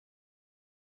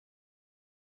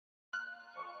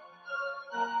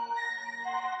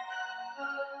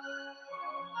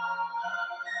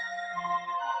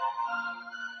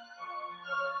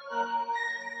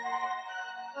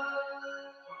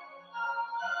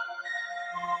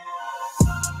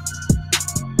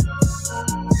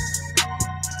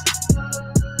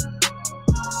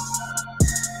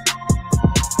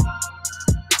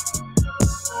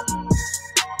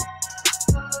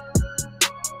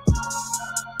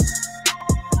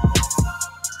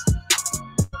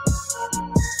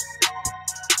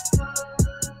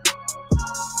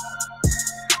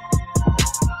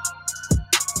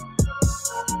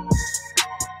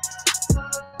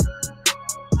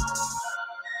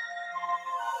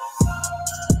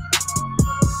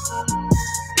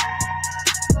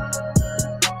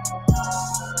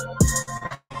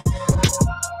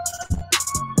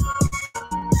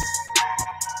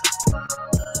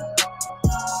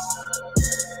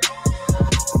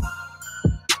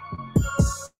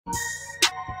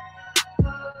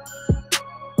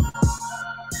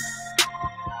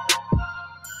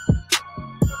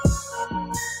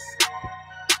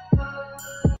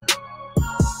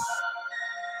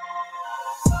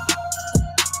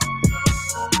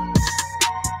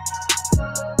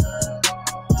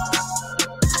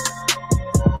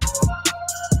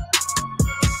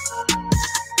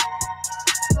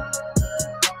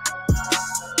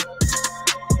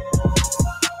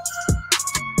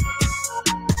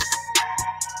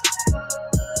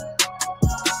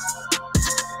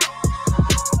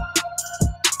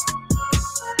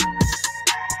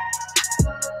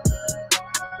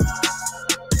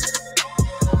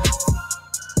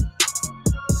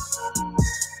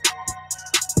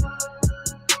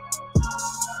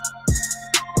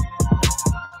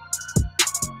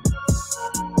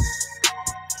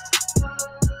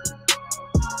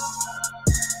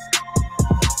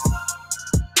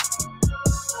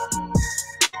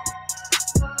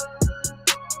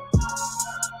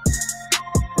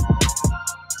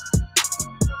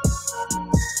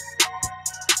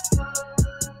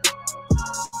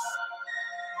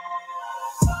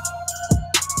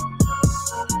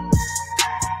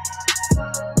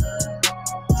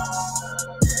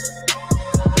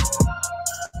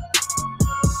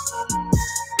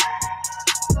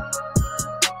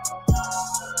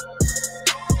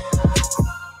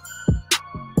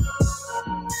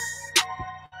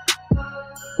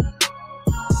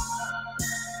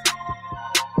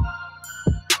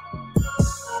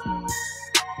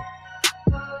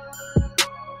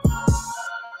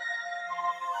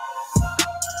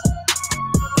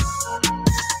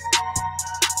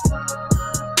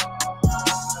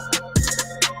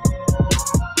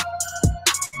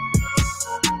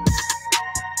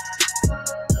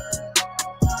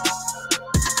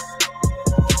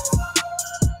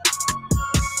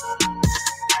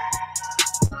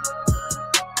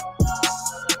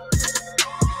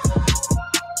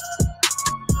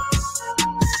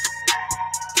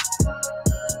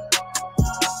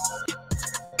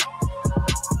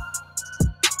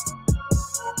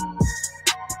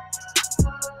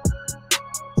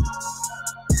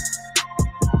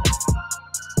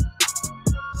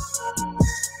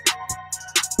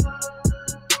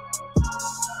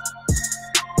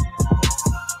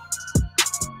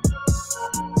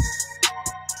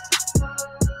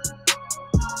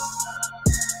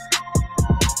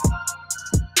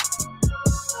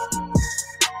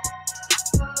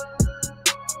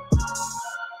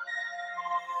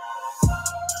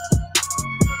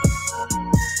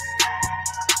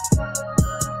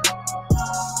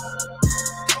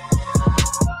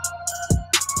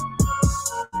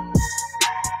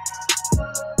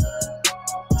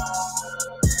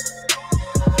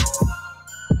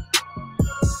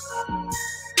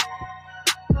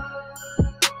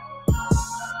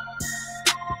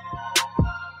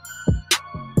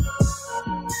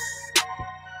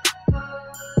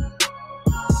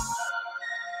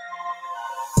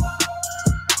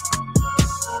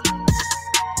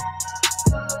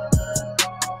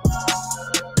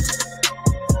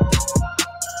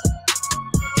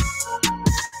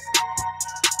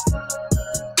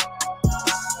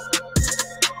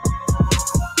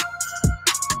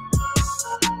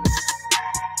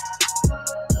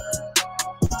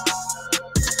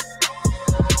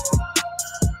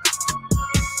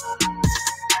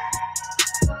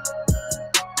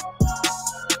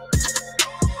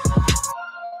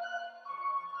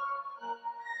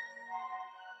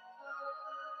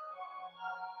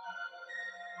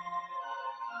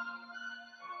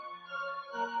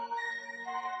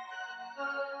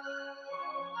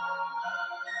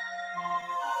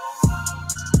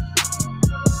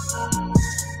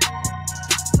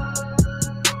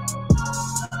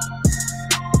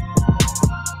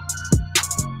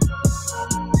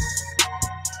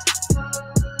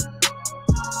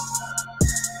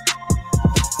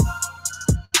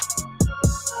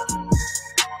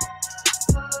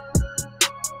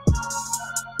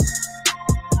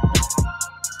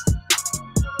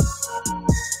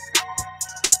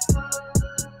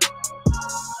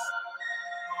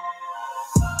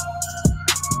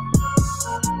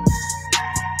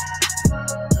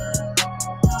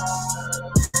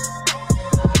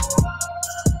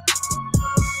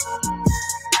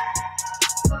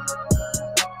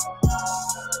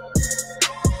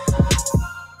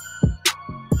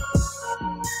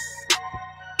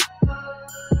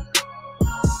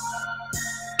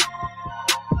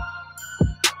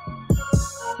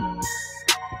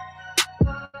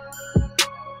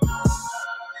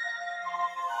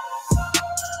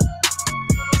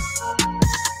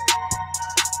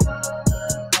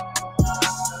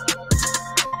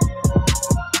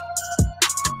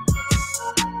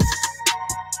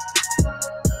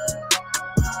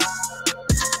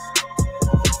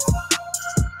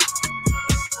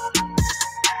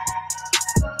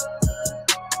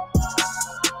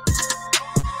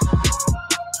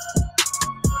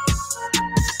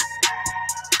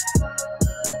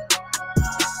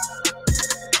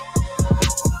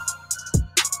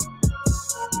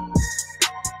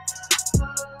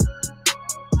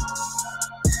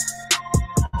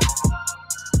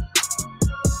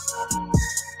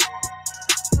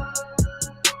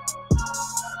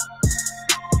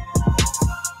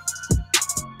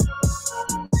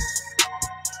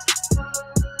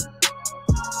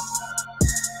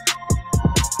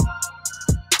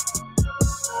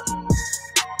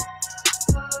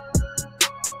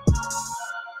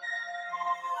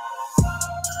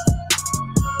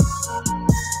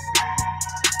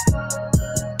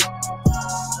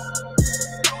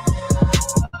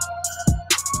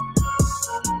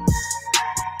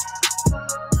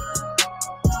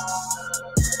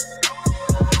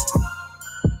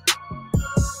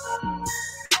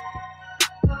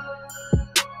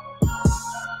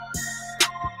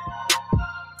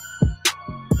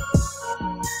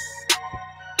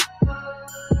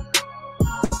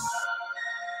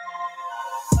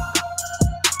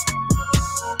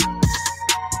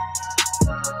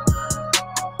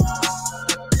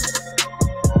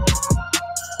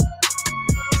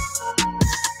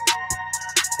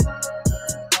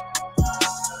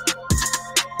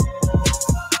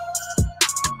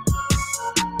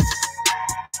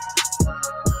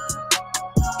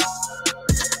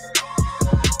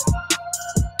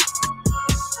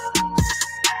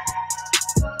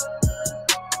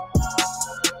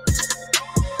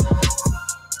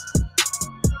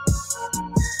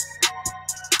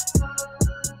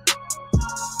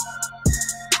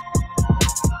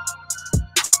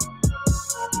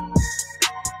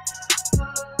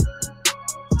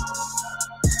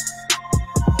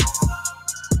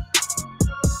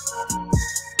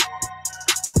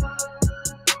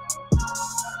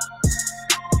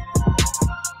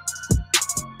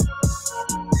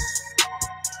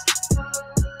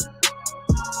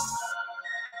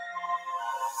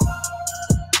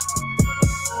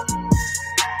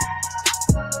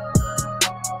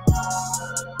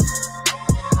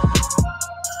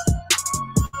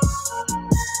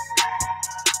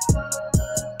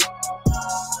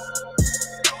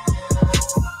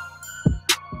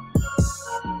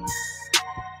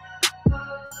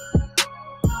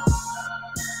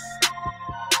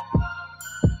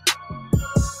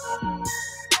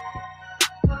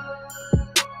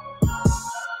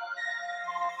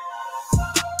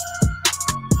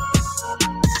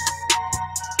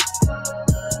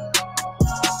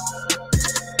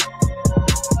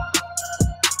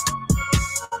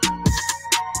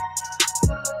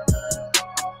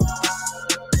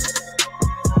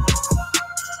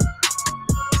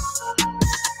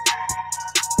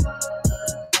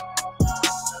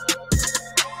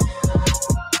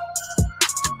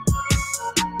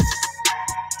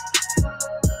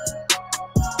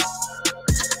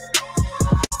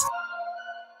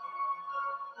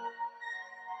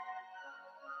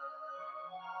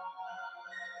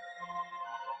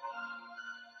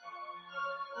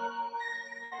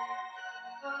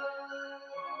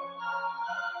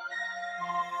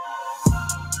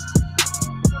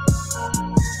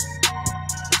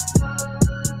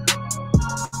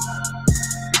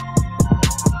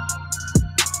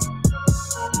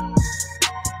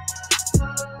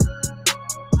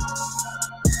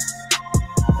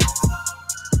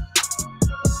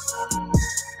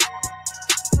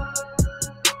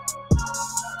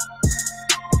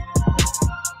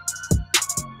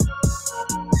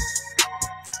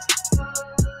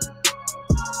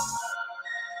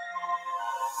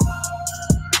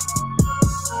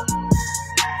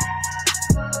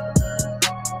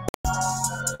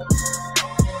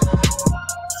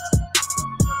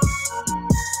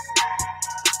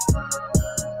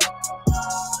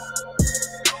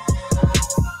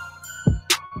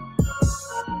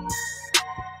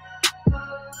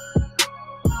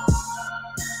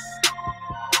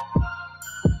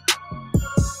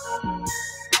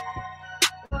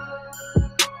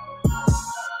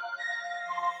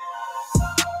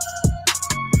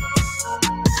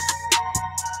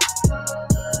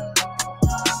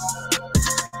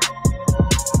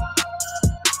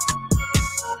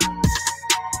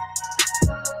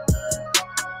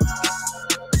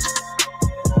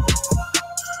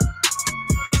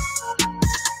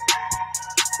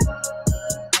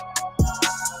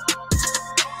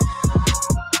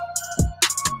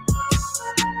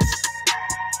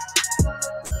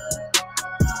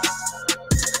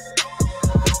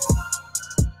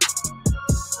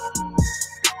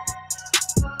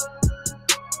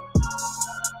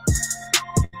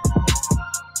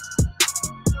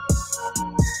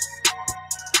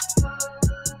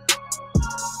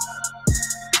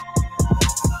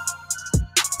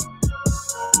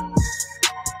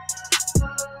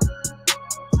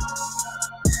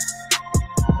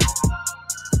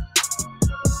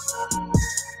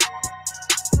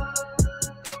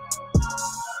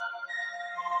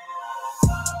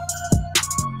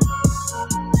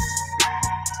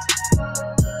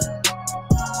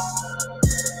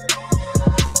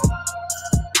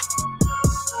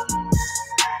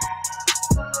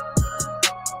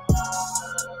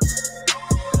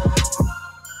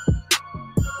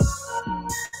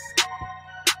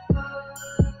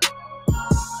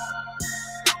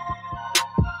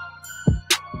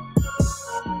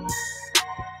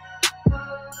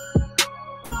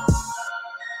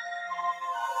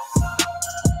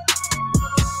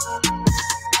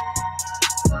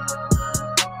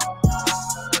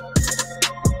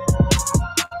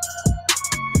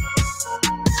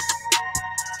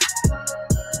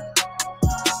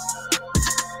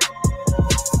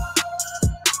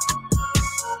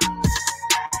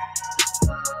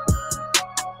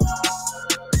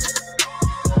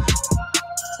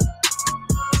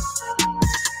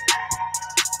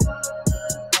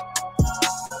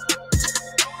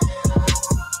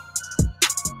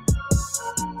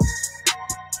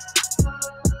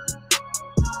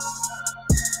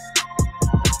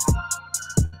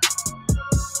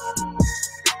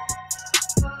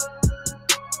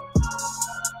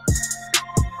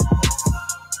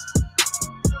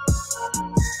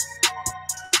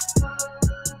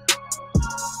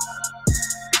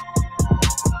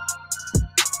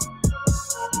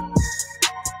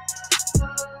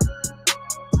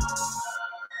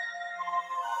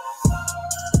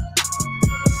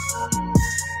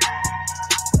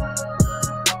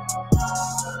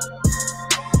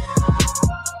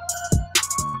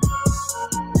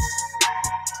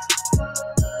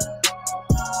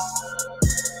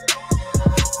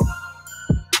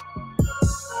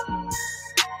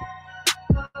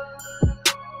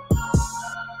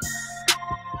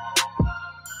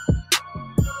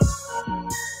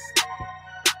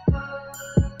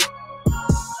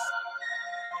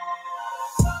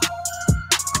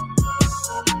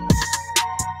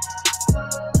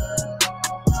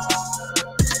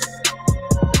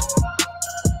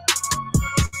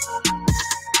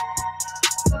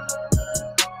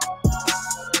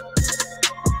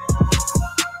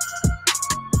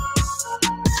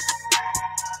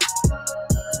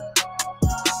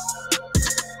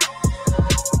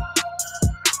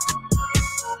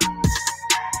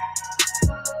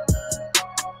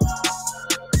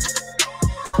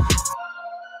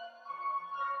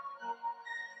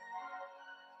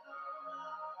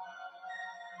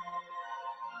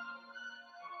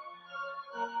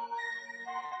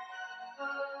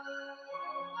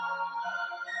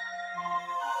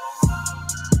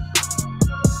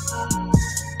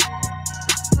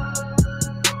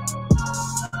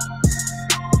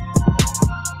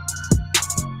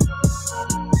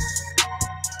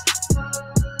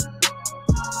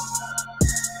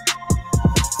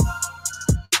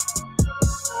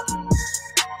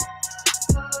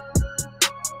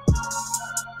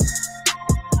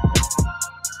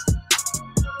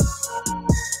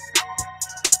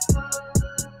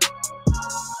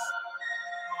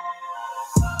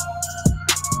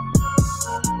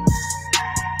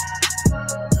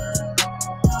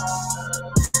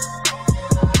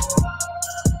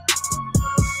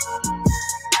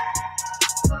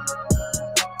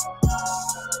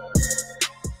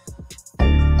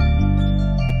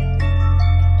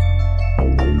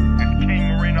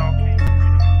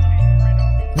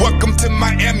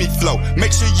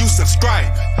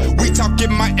subscribe. We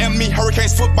talking Miami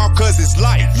Hurricanes football cause it's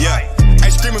life. Yeah.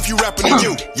 Ain't scream if you rapping to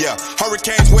you. Yeah.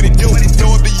 Hurricanes, what it do?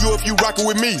 Throw it to you if you rockin'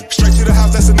 with me. Straight to the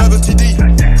house, that's another TD.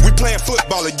 We playing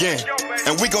football again.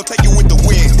 And we gon' take it with the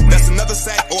win. That's another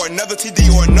sack or another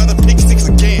TD or another pick six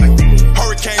again.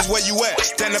 Hurricanes, where you at?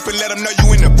 Stand up and let them know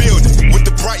you in the building. With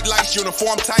the bright lights,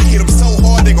 uniform tight, hit them so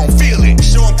hard they gon' feel it.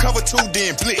 Show them cover two,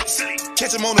 then blitz.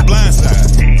 Catch them on the blind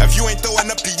side. If you ain't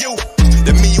throwing up to you,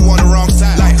 that mean you on the wrong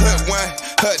side. Like hut one,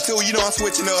 hut two, you know I'm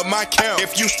switching up my count.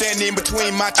 If you stand in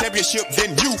between my championship,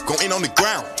 then you gon' in on the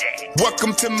ground.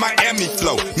 Welcome to Miami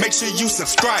Flow. Make sure you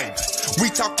subscribe. We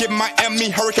talking Miami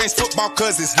Hurricanes football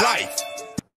cause it's life.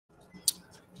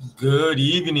 Good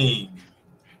evening.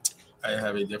 I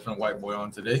have a different white boy on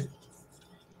today.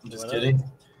 I'm just kidding.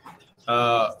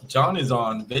 John is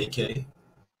on vacay.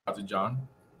 Out to John.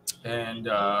 And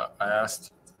I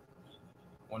asked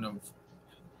one of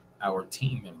our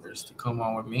team members to come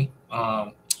on with me.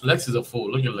 Lex is a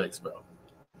fool. Look at Lex, bro.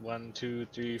 1, 2,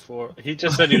 3, 4. He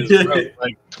just said he was broke.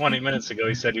 Like 20 minutes ago,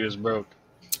 he said he was broke.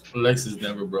 Lex is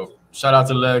never broke. Shout out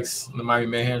to Lex, the Miami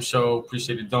Mayhem Show.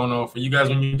 Appreciate the dono. For you guys,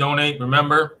 when you donate,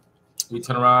 remember, we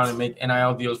turn around and make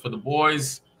NIL deals for the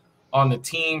boys on the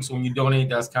team. So when you donate,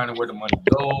 that's kind of where the money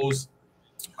goes.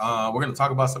 We're going to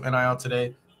talk about some NIL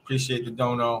today. Appreciate the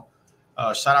dono.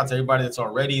 Shout out to everybody that's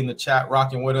already in the chat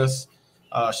rocking with us.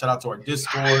 Shout out to our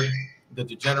Discord, the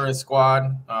Degenerate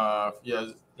Squad. If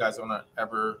you guys want to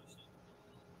ever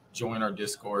join our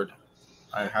Discord,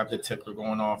 I have the ticker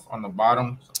going off on the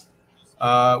bottom.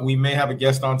 We may have a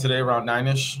guest on today around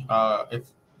 9-ish.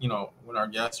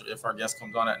 If our guest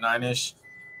comes on at 9-ish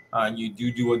and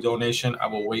you do a donation, I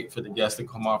will wait for the guest to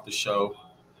come off the show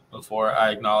before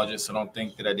I acknowledge it. So don't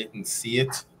think that I didn't see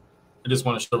it. I just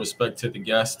want to show respect to the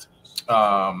guest.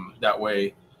 That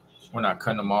way we're not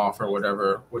cutting them off or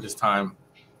whatever with his time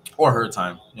or her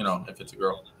time, if it's a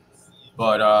girl.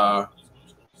 But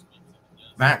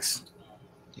Max,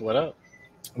 What up?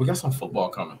 we got some football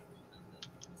coming.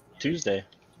 Tuesday.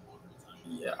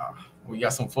 Yeah, we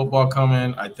got some football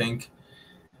coming. I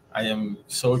am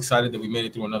so excited that we made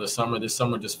it through another summer. This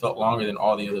summer just felt longer than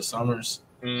all the other summers.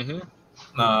 Mm-hmm.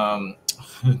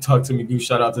 Talk to me, dude.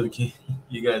 Shout out to the King.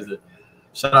 You guys,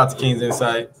 shout out to Kings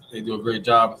Insight. They do a great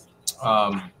job.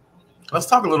 Let's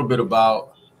talk a little bit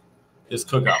about this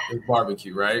cookout, this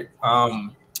barbecue, right?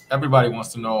 Everybody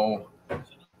wants to know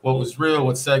what was real,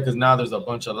 what's said, because now there's a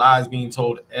bunch of lies being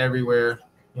told everywhere.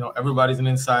 Everybody's an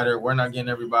insider. We're not getting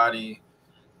everybody.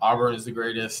 Auburn is the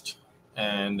greatest,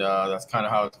 and that's kind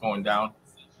of how it's going down.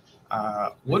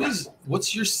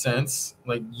 What's your sense,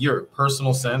 like your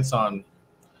personal sense on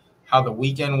how the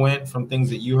weekend went from things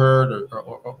that you heard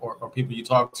or people you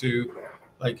talked to?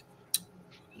 Like,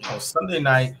 Sunday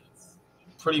night,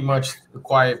 pretty much the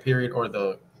quiet period, or I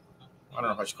don't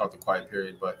know if I should call it the quiet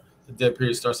period, but the dead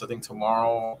period starts, I think,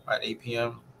 tomorrow at 8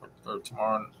 p.m. or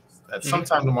tomorrow at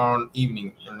sometime tomorrow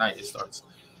evening or night it starts.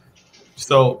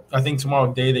 So I think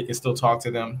tomorrow day they can still talk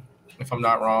to them, if I'm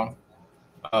not wrong.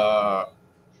 I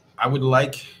would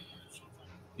like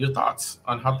your thoughts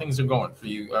on how things are going for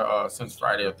you since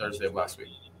Friday or Thursday of last week.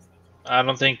 I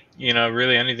don't think,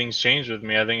 really anything's changed with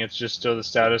me. I think it's just still the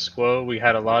status quo. We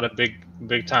had a lot of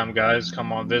big time guys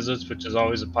come on visits, which is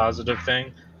always a positive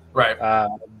thing. Right. I'm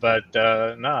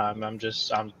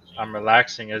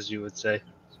relaxing, as you would say.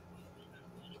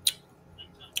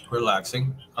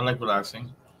 Relaxing. I like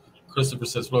relaxing. Christopher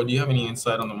says, Flo, do you have any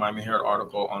insight on the Miami Herald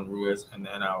article on Ruiz and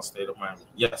the NIL state of Miami?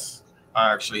 Yes,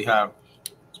 I actually have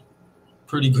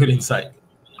pretty good insight.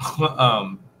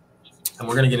 And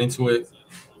we're going to get into it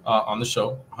on the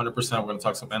show. 100%. We're going to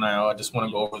talk some NIL. I just want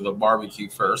to go over the barbecue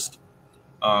first.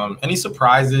 Any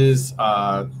surprises?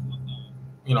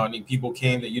 Any people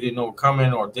came that you didn't know were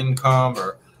coming or didn't come,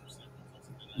 or,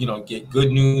 get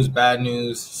good news, bad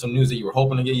news, some news that you were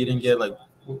hoping to get, you didn't get? Like,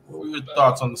 what were your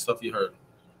thoughts on the stuff you heard?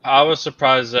 I was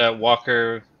surprised that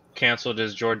Walker canceled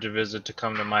his Georgia visit to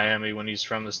come to Miami when he's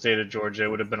from the state of Georgia. It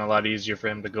would have been a lot easier for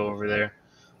him to go over there.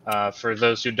 For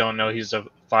those who don't know, he's a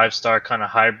 5-star kind of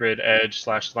hybrid edge /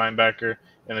 linebacker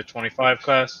in the 25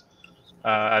 class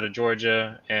out of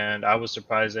Georgia, and I was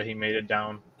surprised that he made it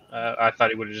down. I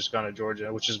thought he would have just gone to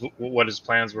Georgia, which is what his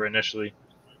plans were initially.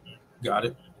 Got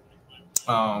it.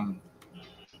 How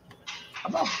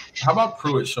about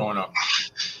Pruitt showing up?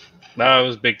 That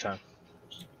was big time.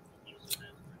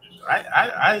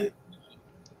 That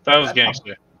was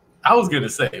gangster. I was gonna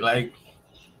say, like,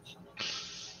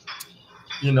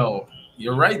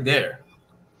 you're right there.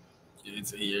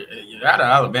 You're out of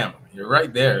Alabama. You're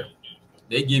right there.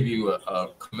 They give you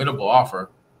a committable offer.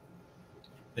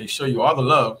 They show you all the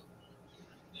love.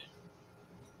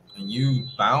 and you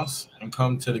bounce and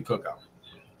come to the cookout.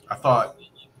 I thought,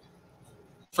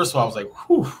 first of all, I was like,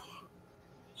 whew.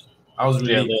 I was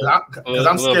relieved because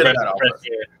I'm scared of that offer.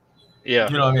 Yeah.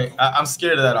 You know what I mean? I'm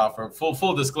scared of that offer.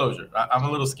 Full disclosure. I'm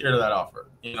a little scared of that offer,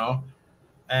 you know?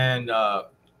 And I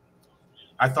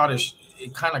thought it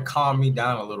kind of calmed me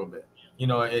down a little bit. You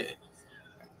know,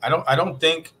 I don't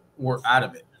think we're out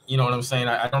of it. You know what I'm saying?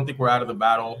 I don't think we're out of the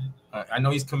battle. I know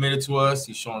he's committed to us.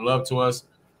 He's showing love to us.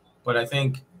 But I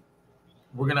think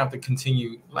we're going to have to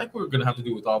continue, like we're going to have to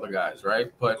do with all the guys,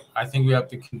 right? But I think we have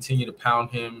to continue to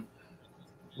pound him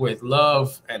with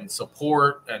love and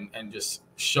support and just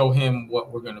show him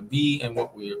what we're going to be and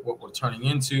what we're turning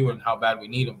into and how bad we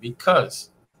need him.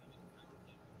 Because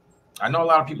I know a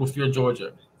lot of people fear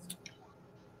Georgia.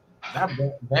 That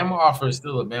Bama offer is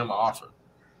still a Bama offer.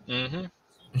 Mm-hmm.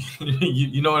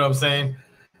 you know what I'm saying?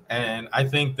 And I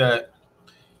think that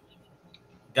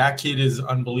kid is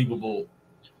unbelievable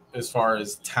as far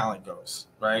as talent goes,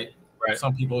 right? Right.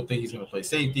 Some people think he's going to play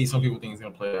safety. Some people think he's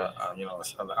going to play,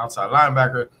 an outside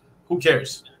linebacker. Who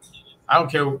cares? I don't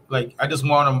care. Like, I just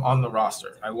want him on the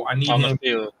roster. I need him.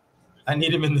 I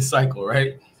need him in the cycle,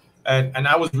 right? And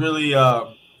I was really,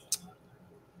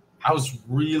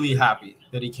 happy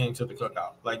that he came to the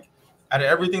cookout. Like, out of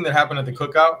everything that happened at the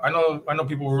cookout, I know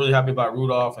people were really happy about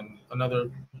Rudolph and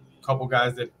another couple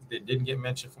guys that didn't get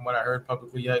mentioned from what I heard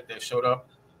publicly yet. They showed up.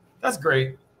 That's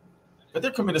great, but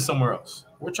they're committed somewhere else.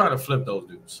 We're trying to flip those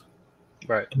dudes,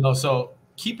 right? You know, so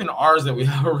keeping ours that we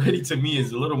have already, to me,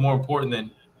 is a little more important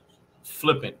than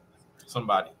flipping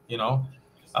somebody. You know,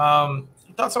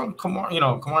 thoughts on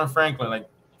Kamar Franklin, like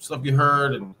stuff you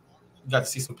heard and you got to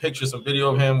see some pictures, some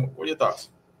video of him. What are your thoughts?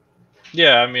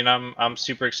 Yeah, I mean, I'm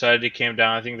super excited he came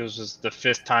down. I think this was the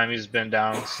 5th time he's been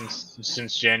down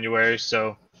since January,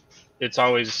 so it's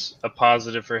always a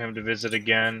positive for him to visit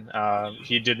again.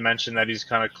 He did mention that he's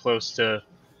kind of close to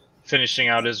finishing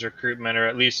out his recruitment, or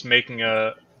at least making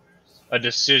a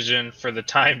decision for the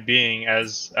time being,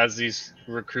 as these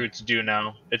recruits do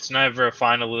now. It's never a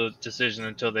final decision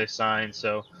until they sign.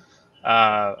 So,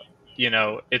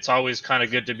 it's always kind of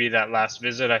good to be that last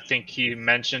visit. I think he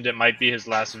mentioned it might be his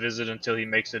last visit until he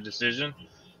makes a decision.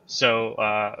 So,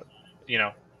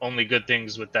 only good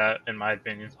things with that, in my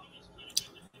opinion.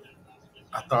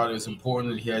 I thought it was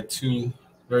important that he had 2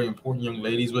 very important young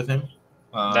ladies with him.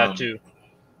 That too.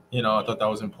 I thought that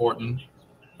was important.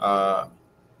 Man,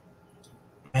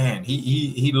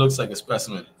 he looks like a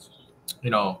specimen.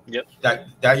 Yep.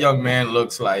 That young man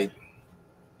looks like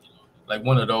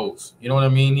one of those. You know what I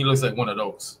mean? He looks like one of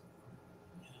those.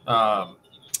 And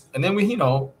then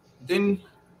then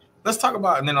let's talk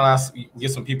about, and then I'll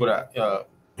get some people that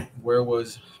where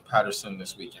was Patterson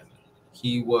this weekend?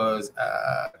 He was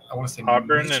I want to say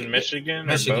Auburn and Michigan.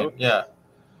 Michigan, yeah.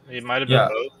 It might have been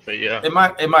both, but yeah. It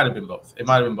might have been both.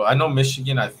 I know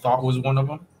Michigan, I thought, was one of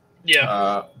them.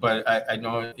 Yeah. But I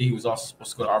know he was also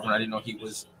supposed to go to Auburn. I didn't know he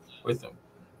was with him.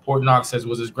 Port Knox says,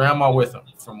 was his grandma with him?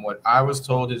 From what I was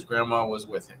told, his grandma was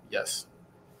with him. Yes.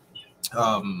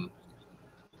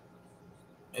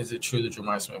 Is it true that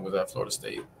Jeremiah Smith was at Florida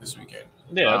State this weekend?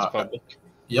 Yeah, that's public.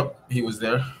 Yep, he was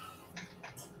there.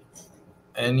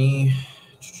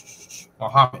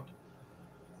 Muhammad.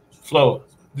 Flo,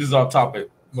 this is off topic,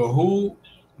 but who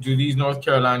do these North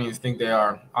Carolinians think they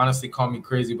are? Honestly, call me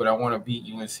crazy, but I want to beat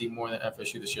UNC more than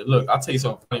FSU this year. Look, I'll tell you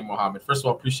something funny, Muhammad. First of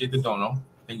all, appreciate the dono.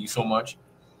 Thank you so much.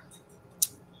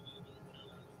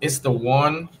 It's the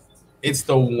one,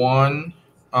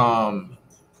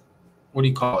 what do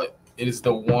you call it? It is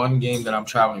the one game that I'm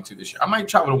traveling to this year. I might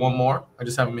travel to one more. I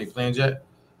just haven't made plans yet.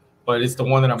 But it's the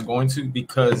one that I'm going to,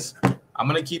 because I'm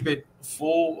going to keep it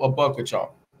full a buck with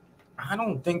y'all. I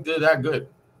don't think they're that good.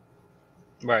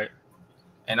 Right.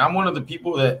 And I'm one of the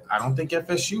people that I don't think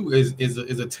FSU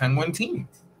is a 10-win team.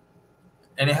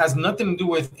 And it has nothing to do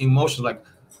with emotion, like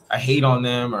I hate on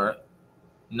them or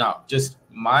no, just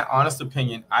my honest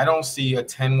opinion. I don't see a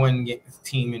 10-win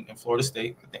team in Florida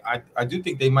State. I do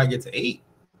think they might get to 8.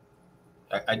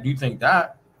 I do think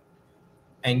that.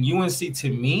 And UNC, to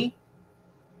me,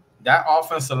 that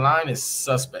offensive line is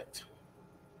suspect.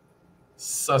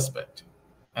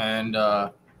 And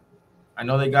I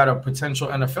know they got a potential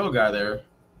NFL guy there,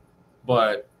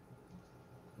 but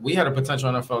we had a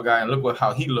potential NFL guy, and look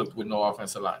how he looked with no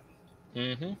offensive line.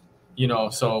 Mm-hmm.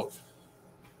 So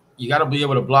you got to be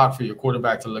able to block for your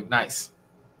quarterback to look nice.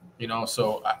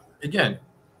 So again,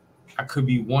 I could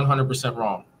be 100%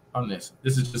 wrong on this.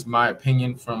 This is just my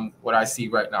opinion from what I see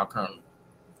right now currently.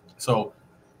 So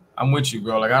I'm with you,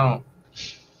 bro. Like,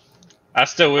 I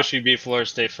still wish we beat Florida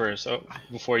State first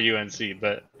before UNC,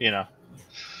 but UNC's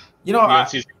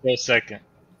a close second.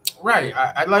 Right.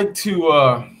 I'd like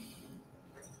to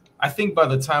I think by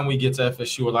the time we get to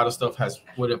FSU, a lot of stuff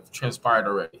would have transpired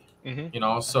already. You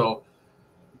know, so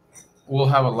we'll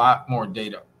have a lot more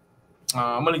data.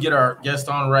 I'm gonna get our guest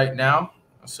on right now,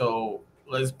 so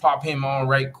let's pop him on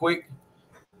right quick.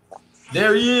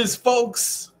 There he is,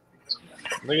 folks.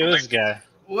 Look at this guy.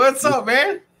 What's up,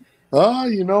 man?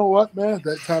 You know what, man?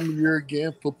 That time of year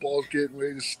again, football's getting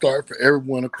ready to start for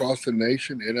everyone across the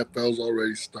nation. NFL's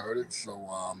already started, so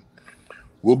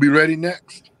we'll be ready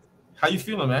next. How you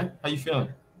feeling, man? How you feeling?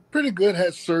 Pretty good.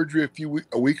 Had surgery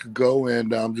a week ago,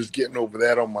 and I'm just getting over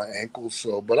that on my ankle.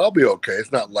 So, but I'll be okay.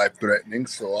 It's not life threatening,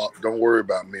 so don't worry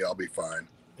about me. I'll be fine.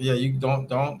 Yeah, you don't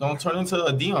turn into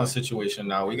a Dion situation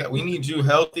now. We need you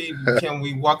healthy. Can't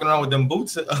we walking around with them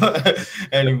boots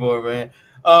anymore, man?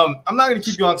 I'm not gonna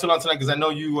keep you on too long tonight because I know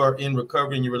you are in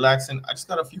recovery and you're relaxing. I just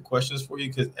got a few questions for you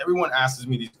because everyone asks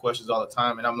me these questions all the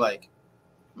time, and I'm like,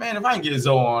 man, if I can get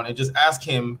Zoe on and just ask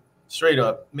him straight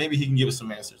up, maybe he can give us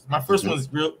some answers. My first one is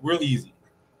real easy.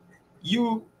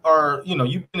 You've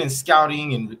been in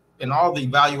scouting and all the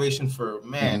evaluation for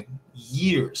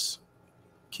years.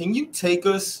 Can you take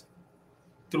us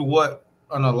through what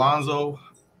an Alonzo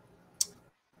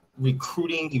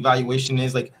recruiting evaluation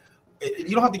is? Like, you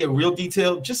don't have to get real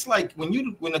detailed. Just like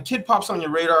when a kid pops on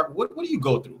your radar, what do you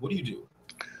go through? What do you do?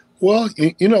 Well,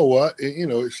 you know what?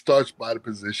 It starts by the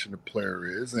position the player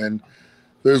is, and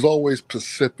there's always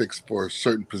specifics for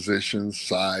certain positions,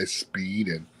 size, speed,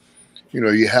 and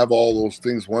you have all those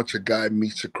things. Once a guy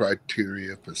meets the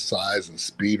criteria for size and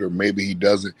speed, or maybe he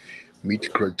doesn't meet the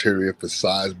criteria for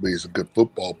size, but he's a good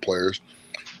football player.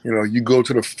 You go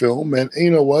to the film, and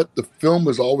you know what? The film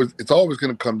is always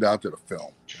going to come down to the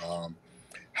film.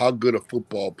 How good a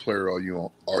football player are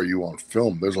you on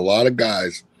film? There's a lot of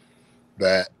guys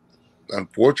that,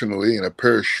 unfortunately, in a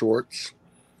pair of shorts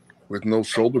with no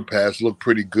shoulder pads look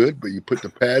pretty good, but you put the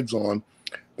pads on,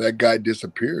 that guy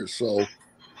disappears. So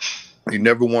you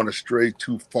never want to stray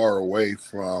too far away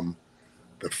from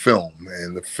the film.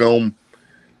 And the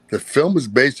film is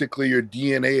basically your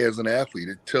DNA as an athlete.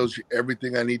 It tells you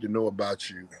everything I need to know about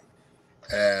you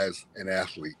as an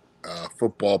athlete,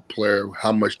 football player,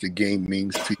 how much the game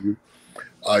means to you.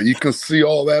 You can see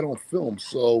all that on film.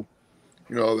 So,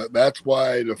 that's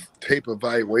why the tape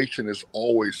evaluation is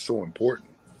always so important.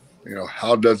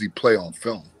 How does he play on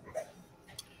film?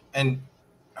 And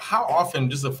how often,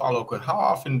 just a follow-up question, how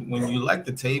often when you like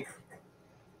the tape,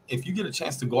 if you get a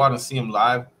chance to go out and see him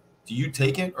live, do you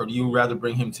take it or do you rather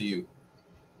bring him to you?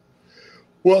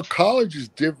 Well, college is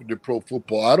different than pro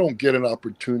football. I don't get an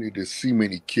opportunity to see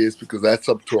many kids because that's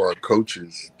up to our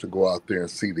coaches to go out there and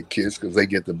see the kids because they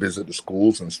get to visit the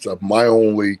schools and stuff. My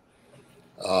only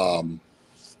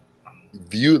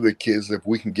view of the kids if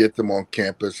we can get them on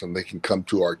campus and they can come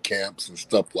to our camps and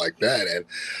stuff like that. And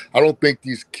I don't think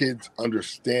these kids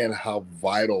understand how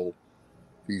vital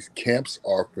these camps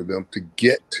are for them to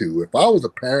get to. If I was a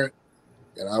parent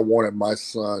and I wanted my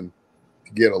son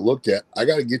to get a look at, I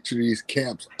got to get you to these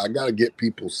camps. I got to get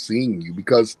people seeing you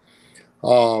because,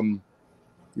 film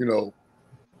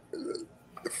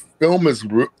is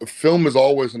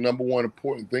always the number one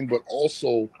important thing, but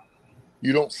also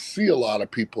you don't see a lot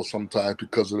of people sometimes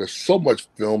because there's so much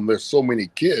film. There's so many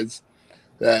kids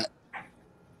that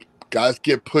guys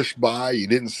get pushed by. You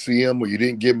didn't see them or you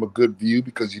didn't give them a good view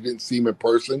because you didn't see them in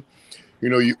person.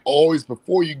 You always,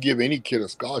 before you give any kid a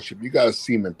scholarship, you got to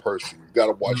see them in person. You got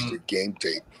to watch the game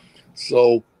tape.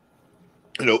 So,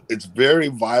 it's very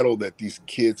vital that these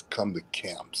kids come to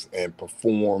camps and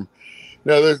perform.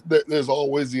 Now, there's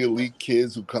always the elite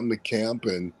kids who come to camp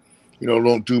and,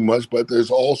 don't do much, but there's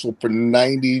also for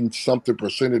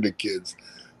 90-something% of the kids,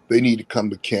 they need to come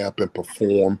to camp and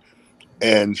perform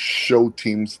and show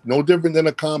teams, no different than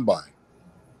a combine.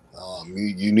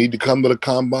 You need to come to the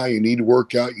combine. You need to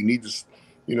work out. You need to,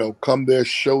 come there,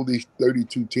 show these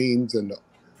 32 teams and the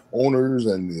owners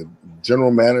and the general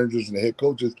managers and the head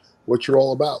coaches what you're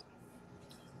all about.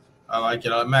 I like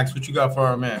it. Max, what you got for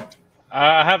our man?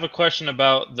 I have a question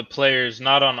about the players,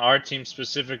 not on our team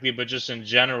specifically, but just in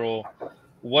general.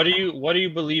 What do you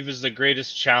believe is the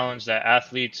greatest challenge that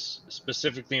athletes,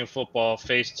 specifically in football,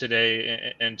 face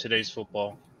today in today's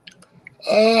football?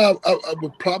 I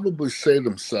would probably say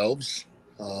themselves.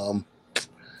 I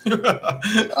would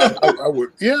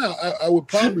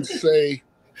probably say,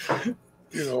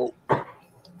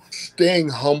 staying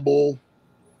humble,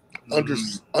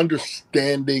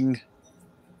 understanding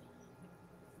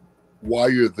why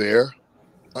you're there,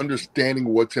 understanding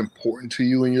what's important to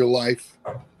you in your life.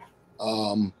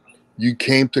 You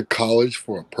came to college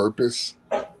for a purpose.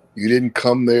 You didn't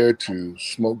come there to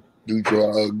smoke, do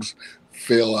drugs,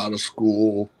 fail out of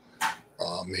school,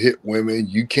 hit women.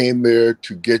 You came there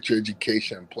to get your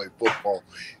education and play football,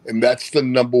 and that's the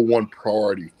number one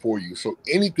priority for you. So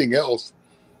anything else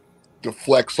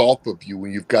deflects off of you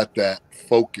when you've got that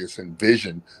focus and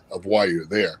vision of why you're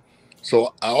there.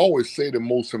 So I always say the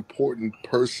most important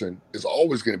person is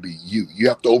always going to be you. You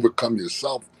have to overcome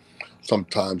yourself.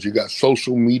 Sometimes you got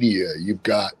social media, you've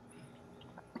got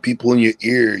people in your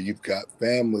ear, you've got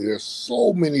family. There's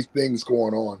so many things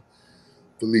going on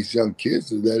for these young kids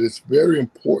that it's very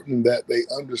important that they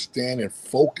understand and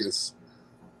focus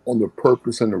on the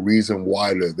purpose and the reason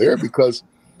why they're there, because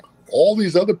all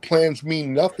these other plans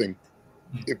mean nothing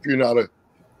if you're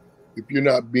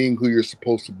not being who you're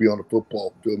supposed to be on the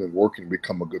football field and working to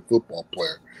become a good football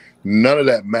player. None of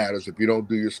that matters if you don't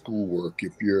do your schoolwork,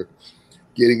 if you're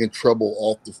getting in trouble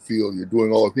off the field, you're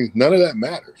doing all the things. None of that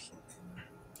matters.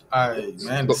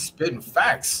 Man, spitting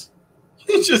facts.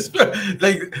 It's just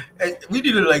like we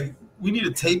need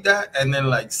to tape that and then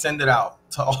like send it out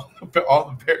to all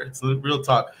the parents. Real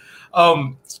talk.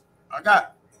 I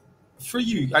got for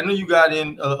you. I know you got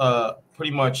in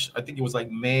pretty much. I think it was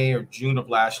like May or June of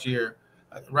last year,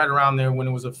 right around there when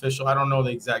it was official. I don't know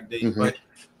the exact date, but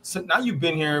so now you've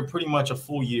been here pretty much a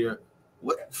full year.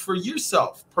 What for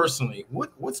yourself personally?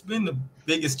 What's been the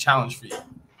biggest challenge for you?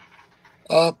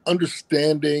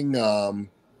 Understanding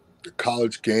the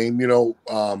college game.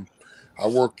 I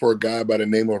work for a guy by the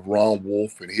name of Ron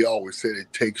Wolf, and he always said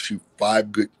it takes you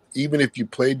 5 good. Even if you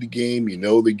played the game, you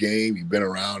know the game, you've been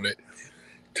around it.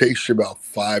 It takes you about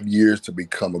 5 years to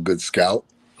become a good scout.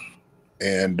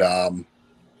 And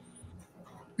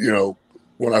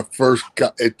when I first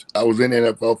got it, I was in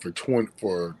the NFL for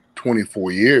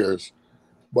 24 years.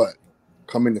 But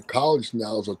coming to college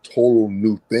now is a total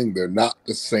new thing. They're not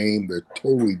the same. They're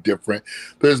totally different.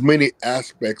 There's many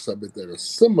aspects of it that are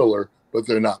similar, but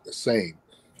they're not the same.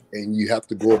 And you have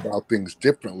to go about things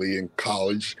differently in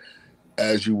college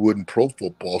as you would in pro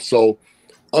football. So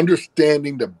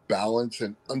understanding the balance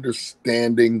and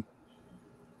understanding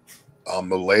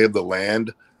the lay of the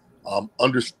land,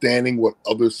 understanding what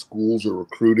other schools are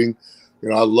recruiting.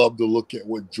 I love to look at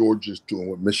what Georgia's doing,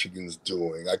 what Michigan's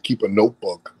doing. I keep a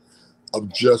notebook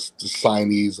of just the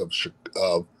signees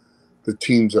of the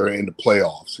teams that are in the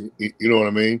playoffs. You know what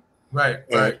I mean? Right.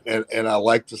 And I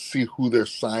like to see who they're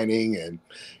signing. And,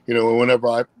 whenever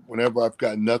I've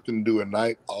got nothing to do at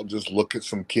night, I'll just look at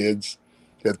some kids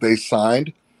that they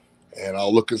signed, and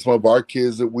I'll look at some of our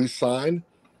kids that we signed.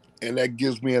 And that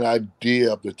gives me an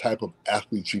idea of the type of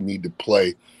athletes you need to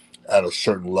play at a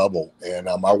certain level. And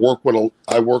I work with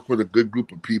a good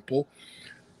group of people.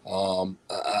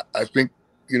 I think,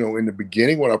 in the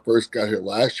beginning when I first got here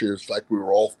last year, it's like we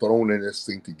were all thrown in this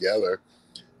thing together.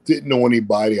 Didn't know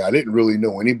anybody. I didn't really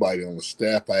know anybody on the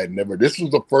staff. This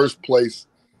was the first place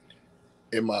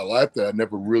in my life that I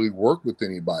never really worked with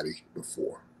anybody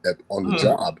before on the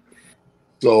job.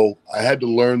 So I had to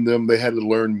learn them. They had to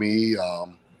learn me.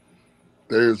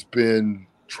 There's been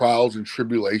trials and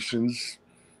tribulations,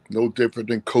 no different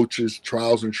than coaches'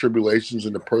 trials and tribulations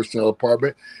in the personnel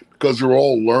department, because you're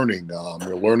all learning.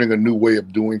 You're learning a new way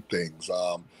of doing things.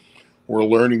 We're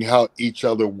learning how each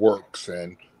other works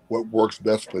and what works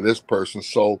best for this person.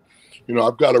 So,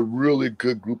 I've got a really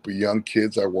good group of young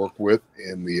kids I work with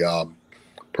in the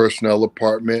personnel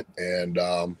department. And,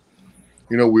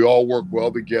 we all work well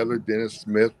together. Dennis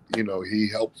Smith, he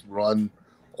helps run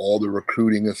all the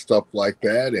recruiting and stuff like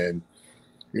that. And,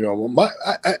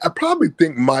 I probably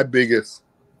think my biggest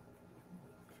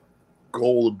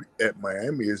goal at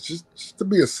Miami is just to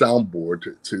be a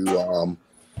soundboard to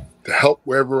help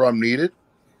wherever I'm needed.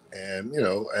 And,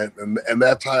 and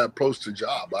that's how I approach the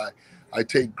job. I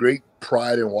take great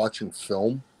pride in watching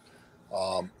film.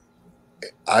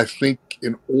 I think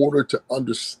in order to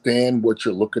understand what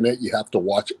you're looking at, you have to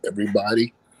watch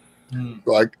everybody.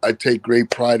 So I take great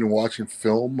pride in watching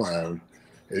film.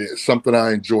 It's something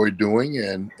I enjoy doing.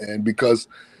 And because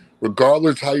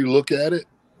regardless how you look at it,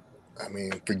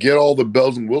 forget all the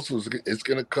bells and whistles. It's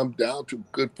going to come down to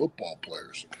good football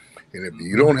players. And if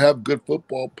you don't have good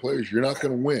football players, you're not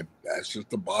going to win. That's just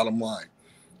the bottom line.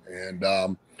 And,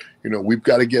 we've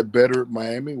got to get better at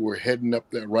Miami. We're heading up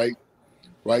that right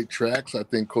tracks. I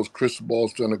think Coach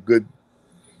Cristobal's done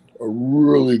a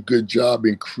really good job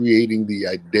in creating the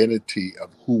identity of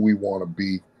who we want to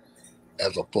be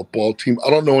as a football team. I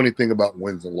don't know anything about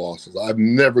wins and losses. I've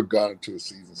never gone into a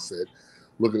season said,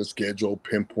 look at the schedule,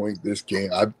 pinpoint this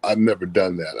game. I've never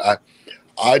done that.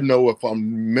 I know if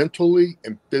I'm mentally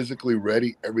and physically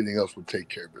ready, everything else will take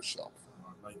care of itself.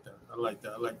 I like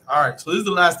that. All right, so this is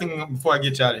the last thing before I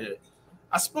get you out of here.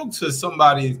 I spoke to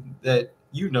somebody that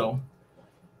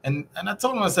And I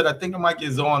told him, I said, I think I might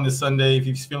get Zoe on this Sunday if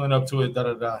he's feeling up to it,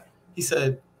 He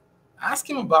said, ask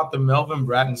him about the Melvin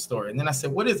Bratton story. And then I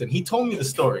said, what is it? He told me the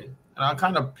story. And I'll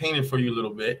kind of paint it for you a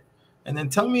little bit. And then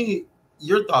tell me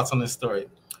your thoughts on this story.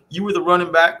 You were the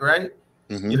running back, right?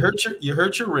 Mhm. You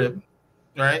hurt your rib,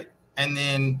 right? And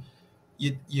then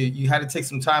you had to take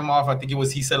some time off. I think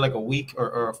he said like a week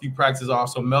or a few practices off.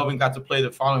 So Melvin got to play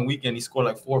the following weekend. He scored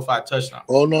like 4 or 5 touchdowns.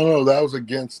 Oh no, that was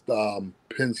against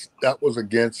That was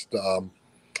against.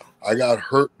 I got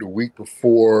hurt the week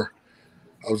before.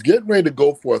 I was getting ready to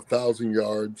go for 1,000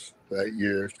 yards that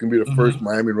year. It's gonna be the first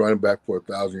Miami running back for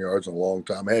 1,000 yards in a long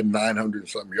time. I had 900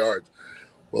 something yards.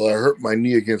 Well, I hurt my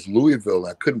knee against Louisville.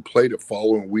 I couldn't play the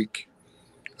following week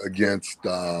against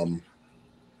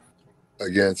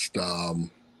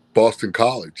Boston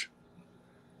College.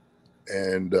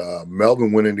 And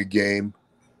Melvin went in the game,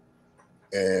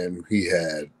 and he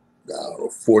had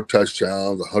 4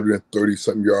 touchdowns, 130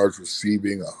 something yards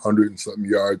receiving, 100 and something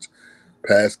yards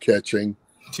pass catching.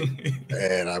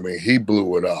 And I mean, he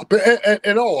blew it up. And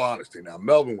in all honesty, now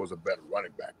Melvin was a better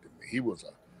running back than me. He was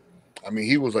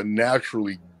a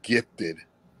naturally gifted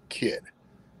kid.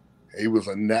 He was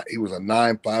a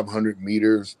 9,500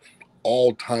 meters,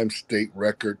 all-time state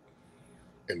record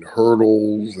in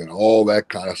hurdles and all that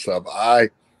kind of stuff. I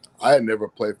had never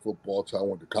played football until I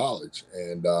went to college,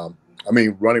 and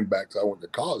running back till I went to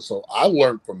college. So I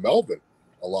learned from Melvin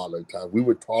a lot of the time. We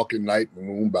would talk at night and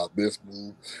noon about this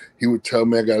move. He would tell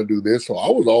me I got to do this. So I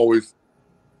was always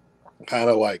kind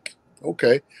of like,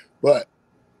 okay, but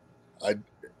I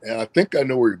think I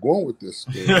know where you're going with this.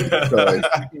 Because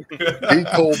he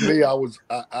told me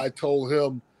I told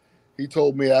him. He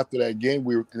told me after that game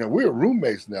we were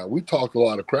roommates now. We talked a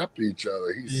lot of crap to each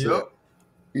other.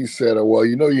 He said, well,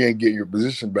 you ain't getting your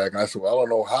position back. I said, well, I don't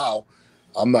know how.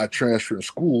 I'm not transferring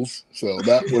schools. So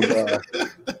that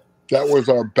was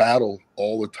our battle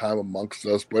all the time amongst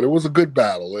us. But it was a good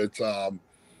battle. It's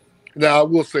now I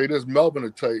will say this, Melvin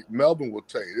will tell you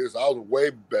this. I was a way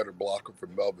better blocker for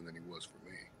Melvin than he was for me.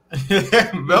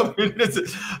 Melvin,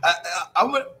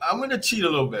 I'm gonna cheat a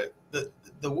little bit.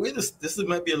 The way this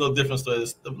might be a little different story.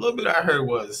 The little bit I heard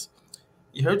was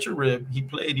you hurt your rib, he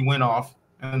played, he went off,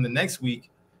 and the next week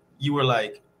you were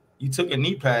like, you took a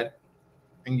knee pad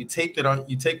and you taped it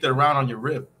around on your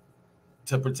rib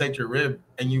to protect your rib,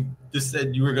 and you just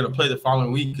said you were gonna play the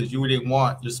following week because you didn't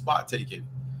want your spot taken.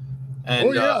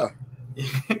 And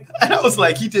and I was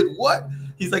like, he did what?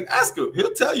 He's like, ask him,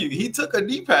 he'll tell you. He took a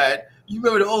knee pad. You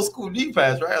remember the old school knee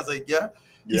pads, right? I was like, yeah.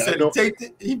 He said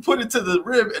he put it to the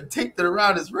rib and taped it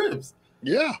around his ribs.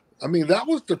 Yeah. I mean, that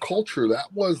was the culture.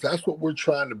 That's what we're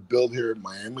trying to build here in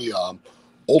Miami.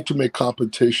 Ultimate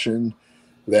competition,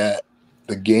 that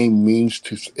the game means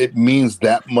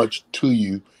that much to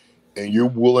you, and you're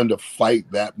willing to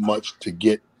fight that much to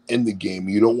get in the game.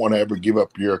 You don't want to ever give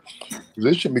up your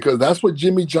position, because that's what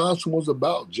Jimmy Johnson was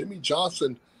about. Jimmy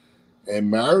Johnson and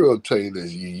Mario will tell you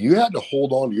this. You had to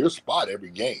hold on to your spot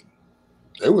every game.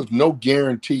 There was no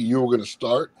guarantee you were going to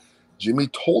start. Jimmy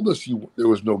told us there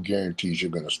was no guarantees you're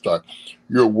going to start.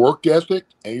 Your work ethic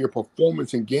and your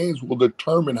performance in games will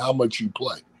determine how much you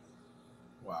play.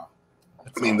 Wow.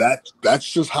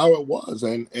 That's just how it was.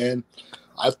 And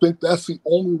I think that's the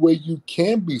only way you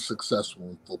can be successful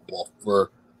in football.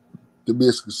 To be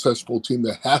a successful team,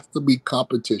 there has to be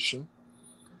competition.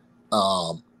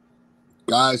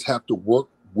 Guys have to work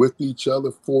with each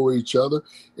other, for each other,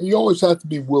 and you always have to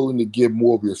be willing to give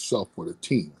more of yourself for the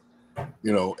team.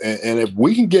 And if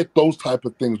we can get those type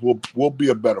of things, we'll be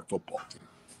a better football team.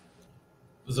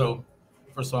 So,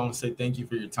 first of all, I want to say thank you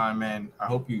for your time, man. I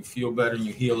hope you feel better and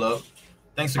you heal up.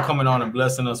 Thanks for coming on and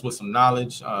blessing us with some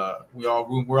knowledge. We're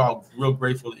all real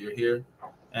grateful that you're here,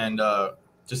 and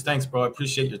just thanks, bro. I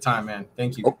appreciate your time, man.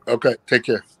 Thank you. Okay, take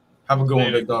care. Have a good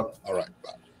one, big dog. All right,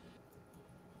 bye.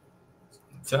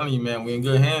 I'm telling you, man, we in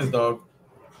good hands, dog.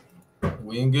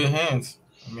 We in good hands.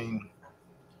 I mean,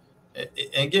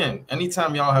 again,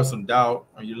 anytime y'all have some doubt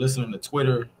or you're listening to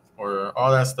Twitter or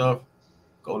all that stuff,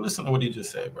 go listen to what he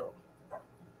just said, bro.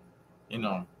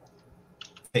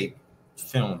 Tape,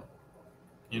 film,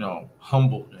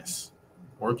 humbleness,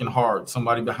 working hard.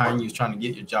 Somebody behind you is trying to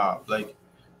get your job. Like,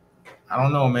 I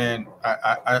don't know, man.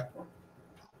 I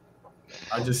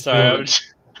just sorry.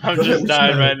 I'm just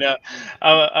dying right now.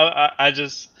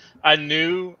 I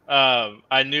knew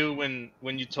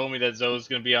when you told me that Zoe was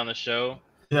going to be on the show,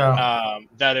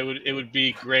 that it would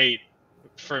be great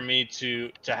for me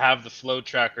to have the flow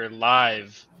tracker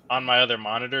live on my other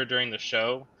monitor during the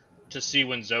show to see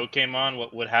when Zoe came on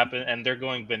what would happen, and they're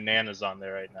going bananas on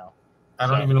there right now. I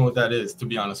don't even know what that is, to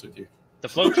be honest with you. The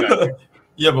flow tracker.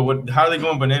 Yeah, but how are they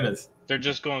going bananas? They're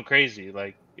just going crazy.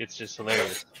 Like It's just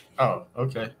hilarious. Oh,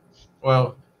 okay.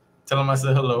 Well, tell him I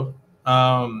said hello.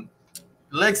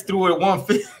 Lex threw it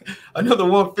 150, another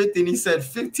 150, and he said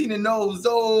 15-0.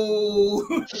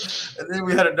 Oh, and then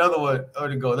we had another one. Oh,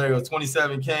 to go. There you go.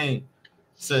 27 Kane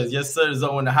says, yes, sir.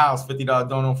 Zoe in the house. $50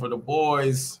 dono for the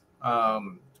boys.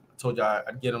 Told you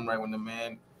I'd get him right when the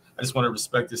man. I just want to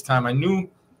respect his time. I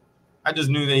just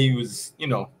knew that he was,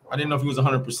 I didn't know if he was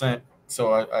 100%.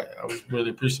 So I was really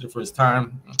appreciative for his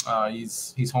time.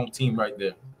 He's home team right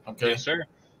there. Okay. Yes, sir.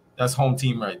 That's home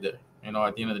team right there. At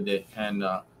the end of the day. And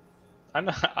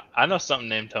I know something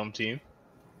named home team.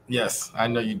 Yes, I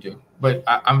know you do. But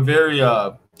I'm very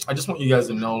I just want you guys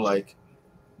to know, like,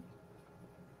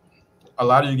 a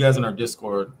lot of you guys in our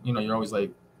Discord, you're always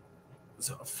like,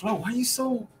 Flo, why are you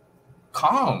so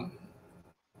calm?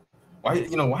 Why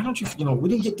don't you, we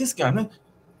didn't get this guy, man.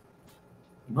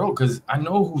 Bro, because I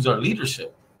know who's our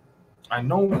leadership. I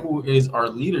know who is our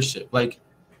leadership. Like,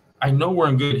 I know we're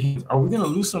in good hands. Are we going to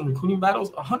lose some recruiting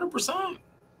battles? 100%.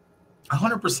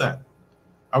 100%.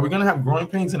 Are we going to have growing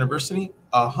pains in adversity?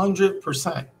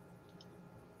 100%.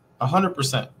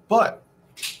 100%. But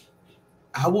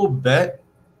I will bet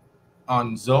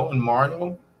on Zoe and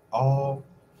Mario all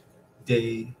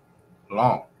day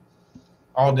long.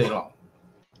 All day long.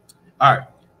 All right.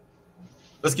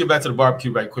 Let's get back to the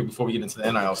barbecue right quick before we get into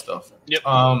the NIL stuff. Yep.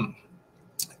 I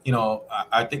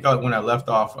think when I left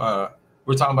off,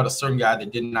 we're talking about a certain guy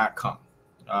that did not come.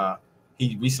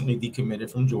 He recently decommitted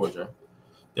from Georgia.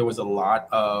 There was a lot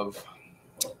of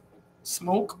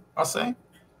smoke, I'll say,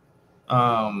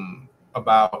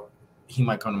 about he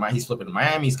might come to Miami. He's flipping to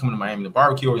Miami. He's coming to Miami to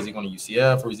barbecue, or is he going to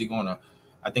UCF, or is he going to?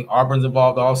 I think Auburn's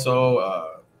involved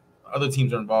also. Other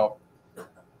teams are involved.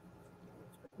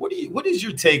 What is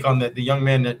your take on that? The young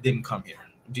man that didn't come here.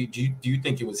 Do you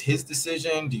think it was his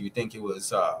decision? Do you think it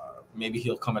was maybe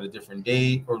he'll come at a different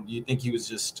date, or do you think he was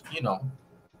just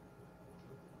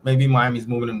maybe Miami's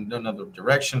moving in another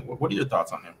direction? What are your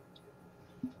thoughts on him?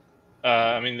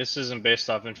 I mean, this isn't based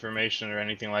off information or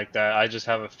anything like that. I just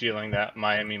have a feeling that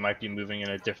Miami might be moving in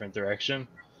a different direction.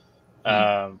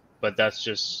 But that's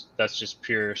just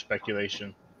pure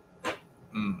speculation.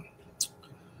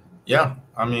 Yeah,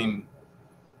 I mean,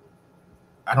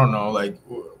 I don't know, like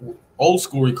old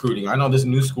school recruiting. I know this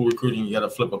new school recruiting, you got to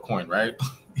flip a coin, right?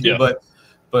 Yeah.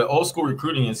 but old school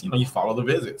recruiting is, you follow the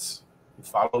visits. You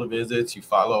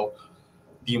follow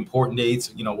the important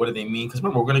dates. What do they mean? Because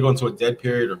remember, we're going to go into a dead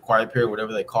period or quiet period,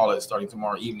 whatever they call it, starting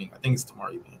tomorrow evening. I think it's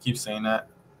tomorrow evening. I keep saying that.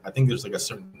 I think there's like a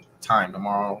certain time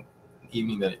tomorrow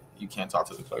evening that you can't talk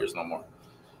to the players no more.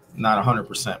 Not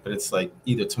 100%, but it's like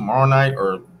either tomorrow night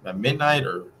or at midnight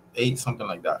or 8, something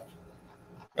like that.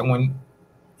 And when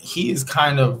he is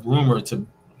kind of rumored to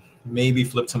maybe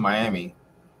flip to Miami,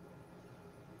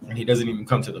 and he doesn't even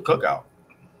come to the cookout,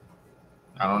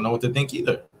 I don't know what to think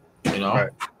either. Right.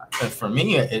 And for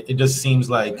me, it just seems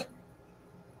like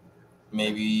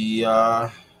maybe it's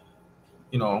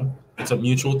a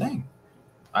mutual thing.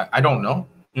 I don't know.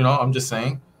 I'm just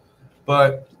saying.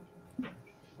 But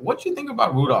what do you think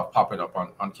about Rudolph popping up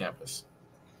on campus?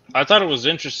 I thought it was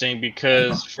interesting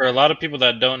because for a lot of people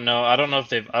that don't know, I don't know if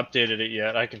they've updated it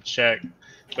yet. I can check.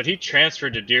 But he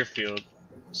transferred to Deerfield.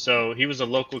 So he was a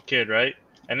local kid, right?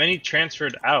 And then he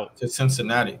transferred out to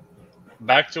Cincinnati.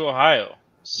 Back to Ohio.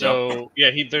 So, yeah,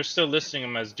 they're still listing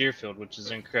him as Deerfield, which is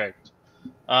incorrect.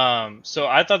 So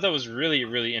I thought that was really,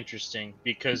 really interesting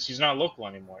because he's not local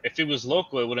anymore. If he was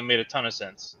local, it would have made a ton of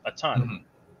sense. A ton. Mm-hmm.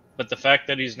 But the fact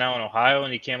that he's now in Ohio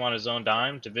and he came on his own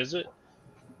dime to visit,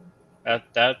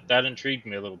 that intrigued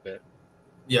me a little bit.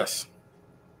 Yes.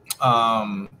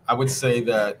 I would say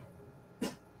that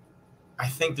I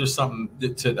think there's something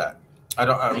to that.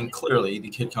 I mean, clearly the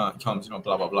kid comes,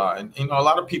 blah, blah, blah. And, a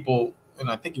lot of people, and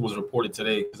I think it was reported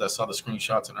today because I saw the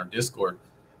screenshots in our Discord,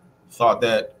 thought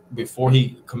that before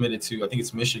he committed to, I think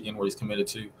it's Michigan where he's committed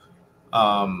to,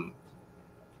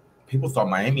 people thought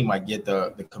Miami might get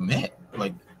the commit.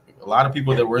 Like a lot of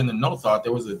people that were in the know thought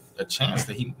there was a chance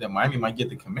that Miami might get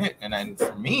the commit. And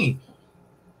for me,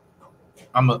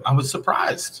 I was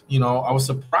surprised. I was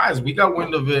surprised. We got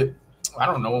wind of it. I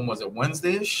don't know, when was it?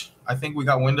 Wednesday-ish? I think we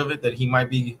got wind of it that he might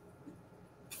be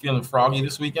feeling froggy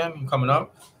this weekend and coming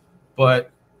up.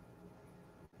 But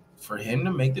for him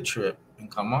to make the trip and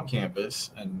come on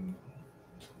campus and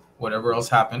whatever else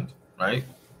happened, right?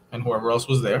 And whoever else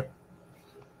was there,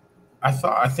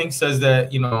 I think says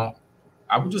that,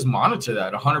 I would just monitor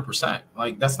that 100%.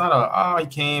 Like, that's not he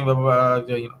came, blah, blah,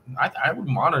 blah. I would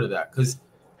monitor that because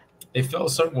it felt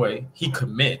a certain way. He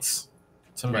commits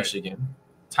to Michigan.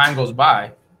 Time goes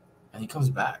by, and he comes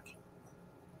back.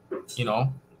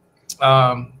 LaWayne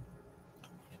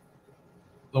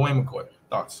McCoy,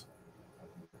 Thoughts?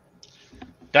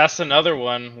 That's another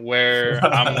one where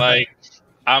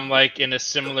I'm like in a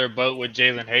similar boat with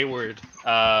Jalen Hayward.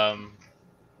 I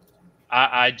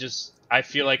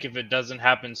feel like if it doesn't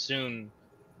happen soon,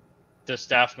 the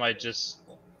staff might just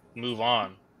move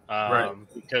on. Right.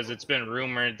 Because it's been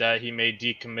rumored that he may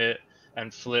decommit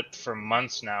and flip for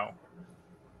months now.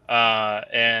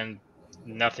 And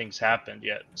nothing's happened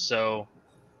yet. So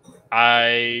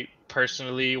I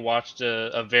personally watched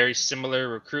a very similar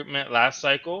recruitment last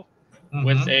cycle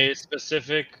with a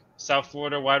specific South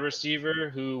Florida wide receiver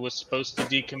who was supposed to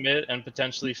decommit and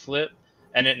potentially flip,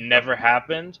 and it never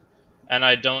happened. And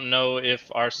I don't know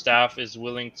if our staff is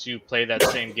willing to play that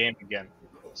same game again.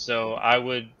 So I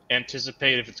would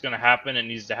anticipate if it's going to happen, it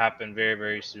needs to happen very,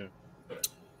 very soon.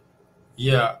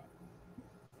 Yeah.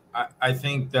 I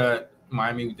think that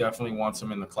Miami definitely wants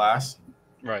him in the class.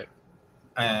 Right.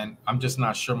 And I'm just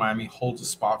not sure Miami holds a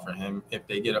spot for him if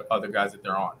they get other guys that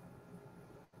they're on.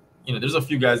 You know, there's a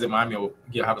few guys that Miami will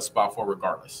have a spot for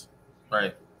regardless,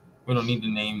 right? We don't need to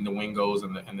name the Wingos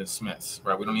and the Smiths,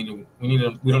 right? We don't need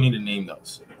to name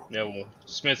those. Yeah, well,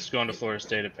 Smith's going to Florida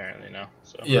State apparently now.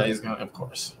 So yeah, he's going to, of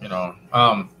course, you know.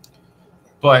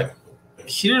 But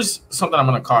here's something I'm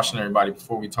going to caution everybody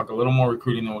before we talk a little more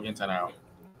recruiting and we'll get into now.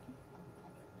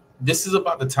 This is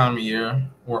about the time of year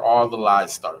where all the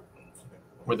lies start,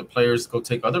 where the players go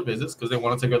take other visits because they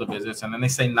want to take other visits, and then they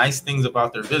say nice things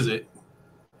about their visit,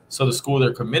 so the school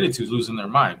they're committed to is losing their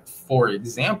mind. For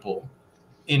example,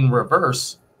 in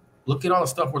reverse, look at all the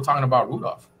stuff we're talking about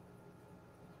Rudolph.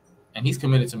 And he's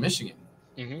committed to Michigan.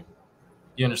 Mm-hmm.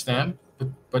 You understand?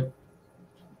 But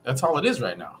that's all it is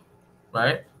right now,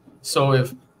 right? So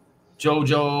if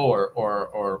JoJo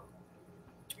or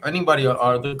anybody or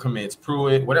other commits,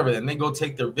 Pruitt, whatever, then they go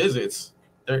take their visits,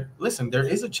 there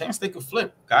is a chance they could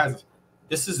flip. Guys,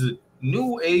 this is a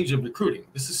new age of recruiting.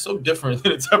 This is so different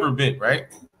than it's ever been, right?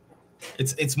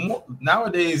 It's more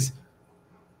nowadays,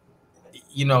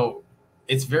 you know,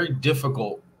 it's very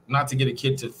difficult not to get a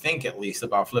kid to think at least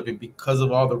about flipping because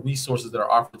of all the resources that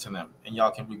are offered to them. And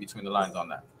y'all can read between the lines on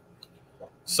that.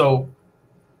 So,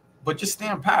 but just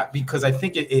stand pat because I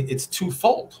think it's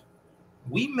twofold.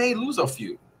 We may lose a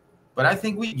few, but I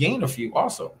think we gain a few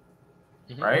also,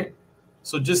 right?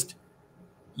 So just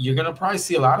you're gonna probably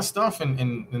see a lot of stuff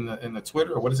in the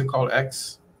Twitter, or what is it called,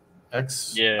 X.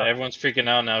 Yeah, everyone's freaking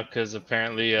out now because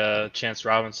apparently Chance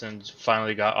Robinson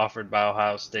finally got offered by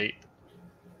Ohio State.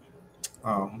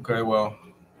 Oh, okay. Well,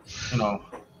 you know,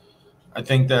 I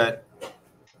think that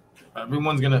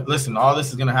everyone's gonna listen. All this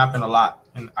is gonna happen a lot,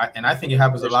 and I think it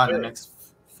happens a lot in the next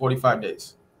 45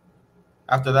 days.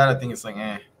 After that, I think it's like,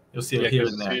 you'll see it here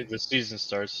and there. The season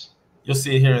starts. You'll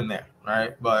see it here and there,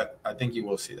 right? But I think you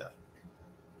will see that.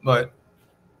 But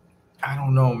I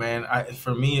don't know, man.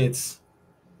 For me,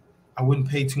 I wouldn't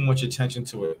pay too much attention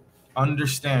to it.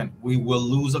 Understand, we will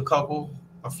lose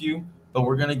a few, but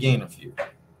we're gonna gain a few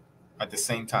at the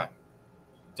same time.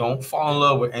 Don't fall in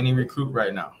love with any recruit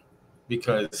right now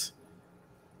because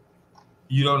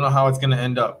you don't know how it's gonna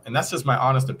end up. And that's just my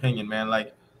honest opinion, man.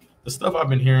 Like the stuff I've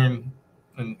been hearing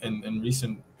and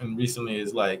recently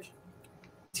is like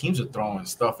teams are throwing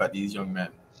stuff at these young men.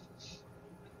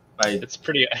 Like it's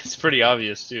pretty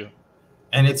obvious too.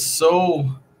 And it's so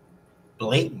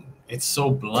blatant. It's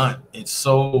so blunt. It's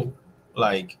so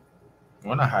like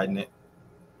we're not hiding it.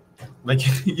 Like,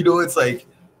 you know, it's like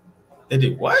they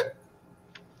did what?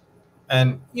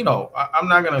 And, you know, I'm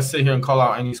not going to sit here and call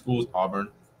out any schools, Auburn,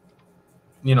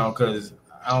 you know, because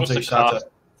I don't take shots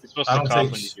at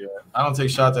I don't take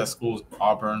shots at schools,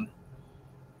 Auburn,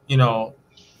 you know.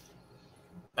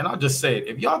 And I'll just say it.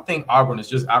 If y'all think Auburn is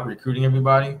just out recruiting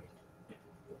everybody,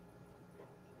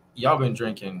 y'all been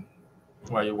drinking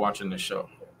while you're watching this show.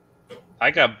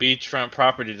 I got beachfront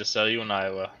property to sell you in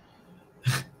Iowa.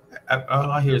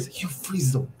 All I hear is Hugh Freeze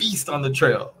is a beast on the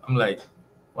trail. I'm like,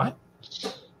 what?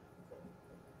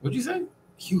 What'd you say?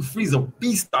 Hugh Freeze a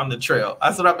beast on the trail.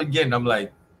 That's what I've been getting. I'm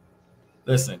like,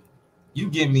 listen, you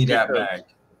give me that bag.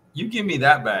 You give me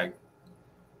that bag.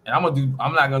 And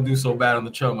I'm not gonna do so bad on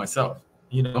the trail myself,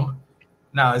 you know.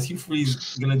 Now, is Hugh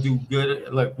Freeze gonna do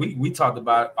good? Look, we talked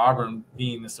about Auburn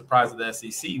being the surprise of the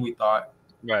SEC. We thought,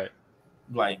 right,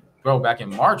 like, bro, back in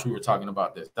March we were talking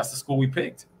about this. That's the school we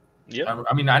picked. Yeah.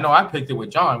 I mean, I know I picked it with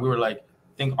John. We were like,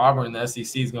 I think Auburn and the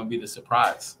SEC is gonna be the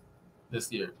surprise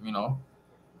this year, you know.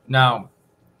 Now,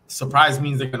 surprise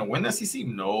means they're gonna win the SEC?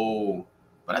 No,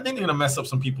 but I think they're gonna mess up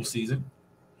some people's season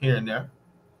here and there,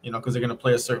 you know, because they're gonna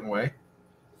play a certain way.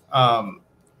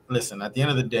 Listen, at the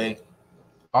end of the day,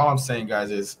 all I'm saying, guys,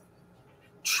 is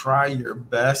try your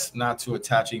best not to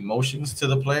attach emotions to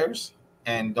the players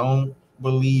and don't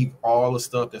believe all the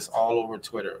stuff that's all over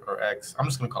Twitter or X. I'm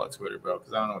just gonna call it Twitter, bro,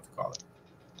 because I don't know what to call it.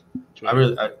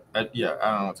 Twitter. I don't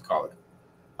know what to call it.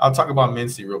 I'll talk about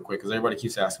Mincy real quick because everybody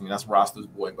keeps asking me. That's Rasta's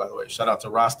boy, by the way. Shout out to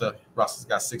Rasta. Rasta's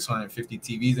got 650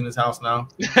 TVs in his house now.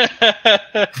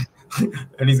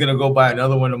 And he's going to go buy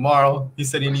another one tomorrow. He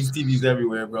said he needs TVs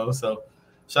everywhere, bro. So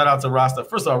shout out to Rasta.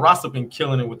 First of all, Rasta been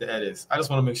killing it with the edits. I just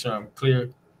want to make sure I'm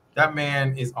clear. That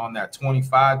man is on that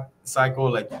 25 cycle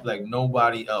like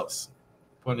nobody else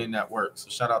putting in that work. So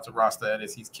shout out to Rasta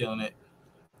Edits. He's killing it.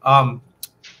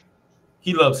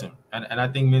 He loves him. And I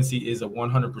think Mincy is a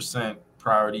 100%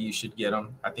 priority. You should get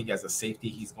him. I think as a safety,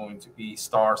 he's going to be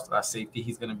safety.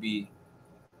 He's going to be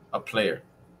a player.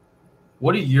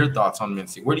 What are your thoughts on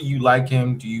Mincy? Where do you like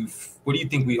him? What do you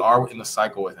think we are in the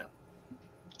cycle with him?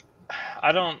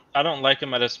 I don't like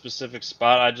him at a specific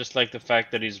spot. I just like the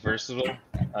fact that he's versatile.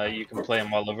 You can play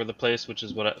him all over the place, which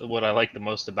is what I like the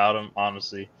most about him.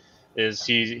 Honestly, is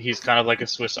he's kind of like a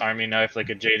Swiss Army knife, like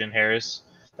a Jaden Harris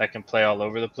that can play all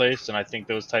over the place. And I think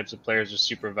those types of players are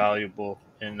super valuable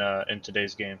in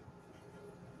today's game.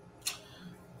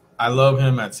 I love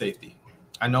him at safety.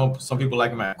 I know some people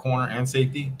like him at corner and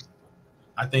safety.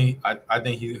 I think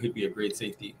he could be a great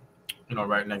safety,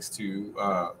 right next to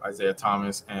Isaiah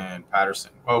Thomas and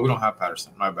Patterson. Oh, we don't have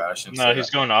Patterson. My bad. I shouldn't say he's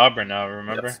that. going to Auburn now,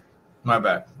 remember? Yes. My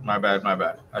bad.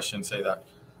 I shouldn't say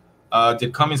that.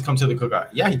 Did Cummings come to the cookout?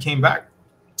 Yeah, he came back.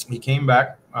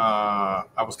 I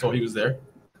was told he was there.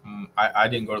 I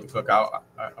didn't go to the cookout.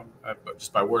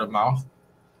 Just by word of mouth,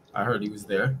 I heard he was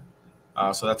there.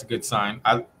 So that's a good sign.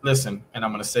 Listen, and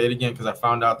I'm going to say it again because I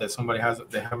found out that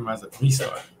they have him as a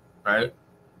 3-star, right?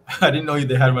 I didn't know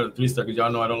they had him as a 3-star because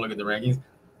y'all know I don't look at the rankings.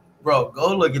 Bro,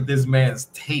 go look at this man's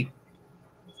tape.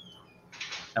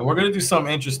 And we're gonna do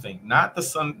something interesting. Not the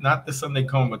Sunday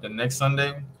coming, but the next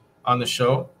Sunday on the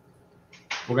show.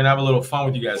 We're gonna have a little fun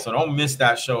with you guys. So don't miss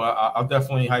that show. I'll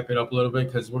definitely hype it up a little bit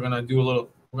because we're gonna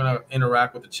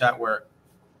interact with the chat where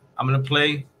I'm gonna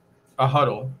play a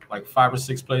huddle, like 5 or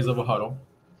 6 plays of a huddle,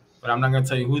 but I'm not gonna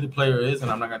tell you who the player is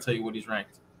and I'm not gonna tell you what he's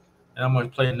ranked. And I'm gonna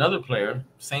play another player,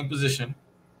 same position,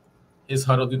 his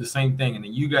huddle, do the same thing, and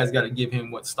then you guys got to give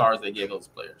him what stars they gave those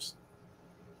players.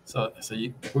 So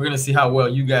we're gonna see how well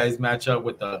you guys match up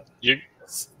with the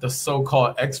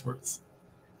so-called experts.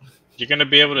 You're gonna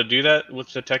be able to do that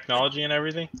with the technology and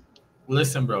everything?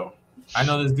 Listen, bro, I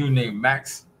know this dude named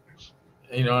Max.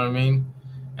 You know what I mean?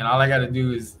 And all I got to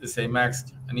do is say, Max,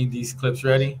 I need these clips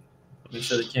ready. Make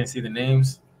sure they can't see the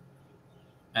names,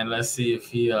 and let's see if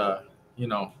he,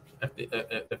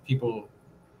 if people.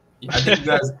 I think you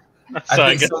guys.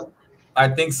 I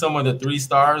think some of the 3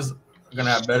 stars are gonna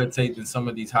have better tape than some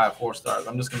of these high 4 stars.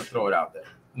 I'm just gonna throw it out there.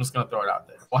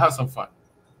 We'll have some fun.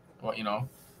 Well,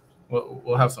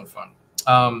 we'll have some fun.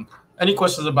 Any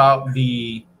questions about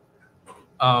the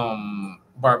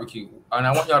barbecue? And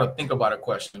I want y'all to think about a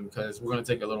question because we're gonna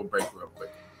take a little break real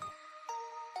quick.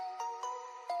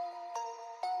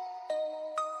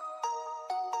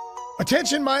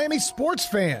 Attention Miami sports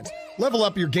fans. Level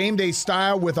up your game day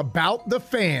style with About the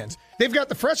Fans. They've got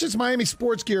the freshest Miami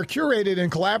sports gear curated in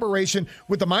collaboration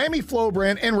with the Miami Flow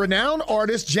brand and renowned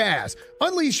artist Jazz.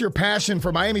 Unleash your passion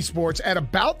for Miami sports at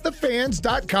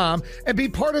aboutthefans.com and be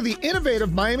part of the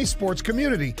innovative Miami sports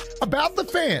community. About the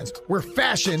Fans, where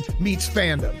fashion meets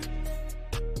fandom.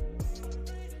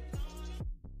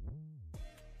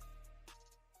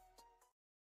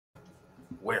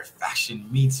 Where fashion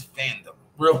meets fandom.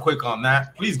 Real quick on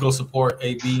that, please go support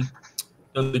AB.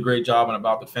 Does a great job on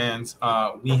About the Fans.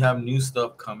 We have new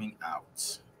stuff coming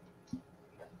out.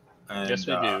 And, yes,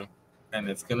 we do. And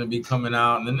it's going to be coming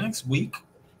out in the next week.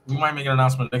 We might make an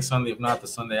announcement next Sunday, if not the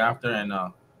Sunday after. And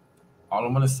all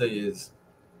I'm going to say is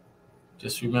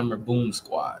just remember Boom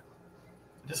Squad.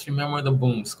 Just remember the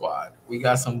Boom Squad. We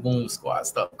got some Boom Squad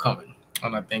stuff coming.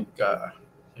 And I think, what are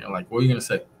you going to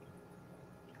say?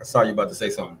 I saw you about to say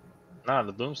something. Nah,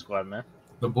 the Boom Squad, man.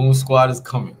 The Boom Squad is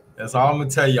coming. That's all I'm gonna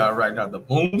tell y'all right now. The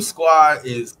Boom Squad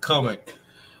is coming.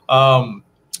 So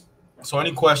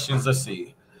any questions? Let's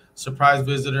see. Surprise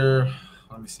visitor.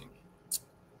 Let me see.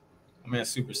 My man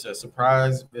Super says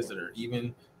surprise visitor.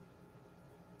 Even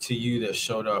to you that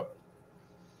showed up,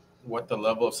 what the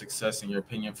level of success in your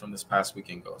opinion from this past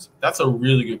weekend goes? That's a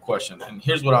really good question. And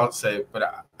here's what I'll say.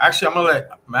 But actually, I'm gonna let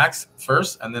Max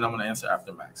first, and then I'm gonna answer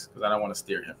after Max because I don't want to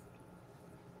steer him.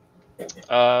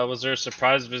 Was there a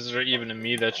surprise visitor even to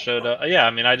me that showed up? Yeah, I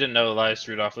mean, I didn't know Elias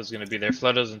Rudolph was going to be there.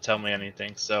 Flo doesn't tell me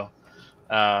anything, so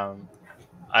I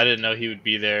didn't know he would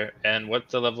be there. And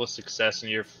what's the level of success in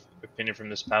your opinion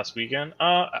from this past weekend?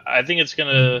 I think it's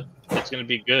gonna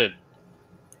be good.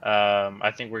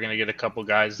 I think we're going to get a couple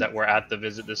guys that were at the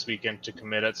visit this weekend to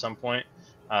commit at some point.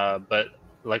 But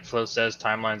like Flo says,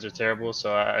 timelines are terrible,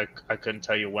 so I couldn't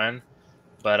tell you when.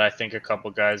 But I think a couple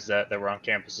guys that were on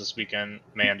campus this weekend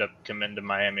may end up committing to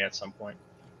Miami at some point.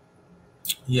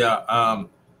 Yeah.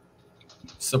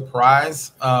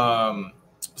 Surprise.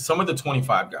 Some of the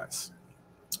 25 guys,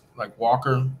 like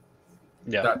Walker.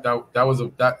 Yeah.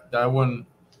 That one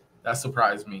that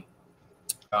surprised me.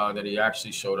 That he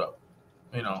actually showed up.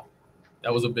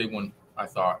 That was a big one, I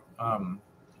thought.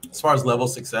 As far as level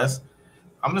of success,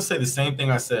 I'm gonna say the same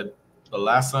thing I said the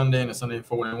last Sunday and the Sunday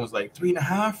before when everyone was like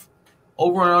 3.5,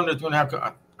 over and under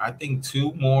 3.5. I think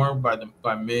 2 more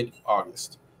by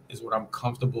mid-August is what I'm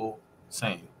comfortable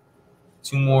saying.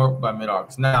 2 more by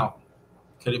mid-August. Now,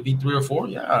 could it be 3 or 4?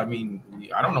 Yeah, I mean,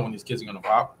 I don't know when these kids are gonna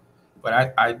pop,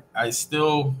 but I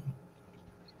still,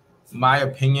 my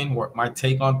opinion, or my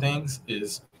take on things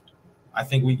is, I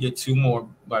think we get 2 more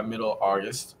by middle of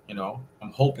August.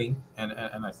 I'm hoping, and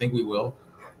I think we will.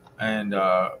 And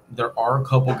there are a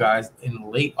couple guys in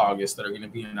late August that are going to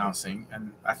be announcing,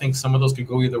 and I think some of those could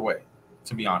go either way,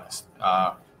 to be honest.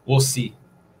 We'll see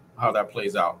how that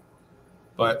plays out.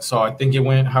 But so I think it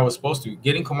went how it was supposed to.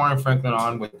 Getting Kamari Franklin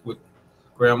on with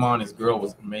Grandma and his girl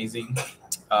was amazing.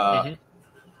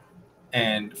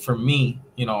 And for me,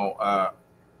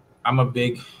 I'm a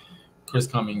big Chris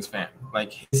Cummings fan.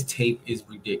 Like, his tape is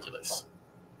ridiculous.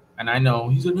 And I know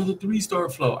he's another 3-star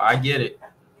Flo. I get it.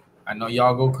 I know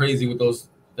y'all go crazy with those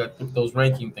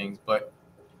ranking things, but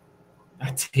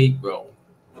that tape, bro,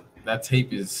 that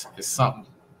tape is something.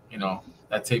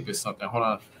 That tape is something. Hold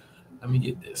on. Let me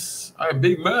get this. All right,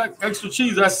 Big Mac, extra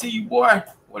cheese. I see you, boy.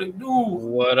 What it do?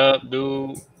 What up,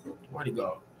 dude? Where'd he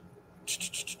go?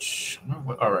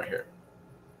 All right, here.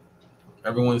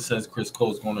 Everyone says Chris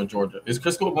Cole's going to Georgia. Is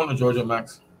Chris Cole going to Georgia,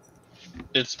 Max?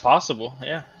 It's possible,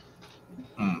 yeah.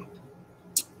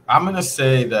 I'm going to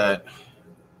say that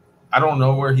I don't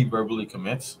know where he verbally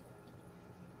commits,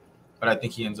 but I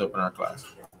think he ends up in our class.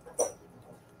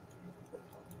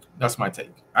 That's my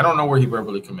take. I don't know where he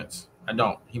verbally commits. I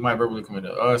don't. He might verbally commit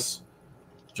to us,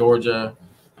 Georgia,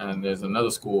 and there's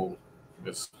another school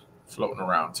that's floating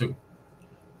around too.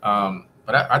 But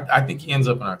I think he ends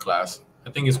up in our class. I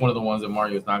think it's one of the ones that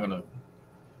Mario is not going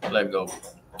to let go.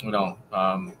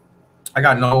 I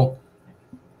got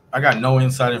no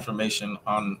inside information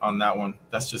on that one.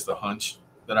 That's just a hunch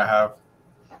that I have,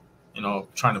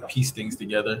 trying to piece things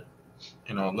together,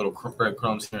 little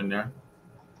breadcrumbs here and there.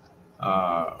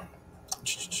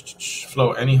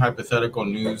 Flo, any hypothetical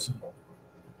news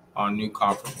on new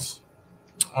conference?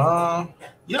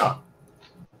 Yeah.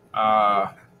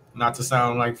 Not to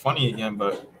sound like funny again,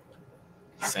 but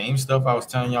same stuff I was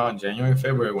telling y'all in January,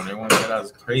 February when everyone said I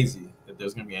was crazy that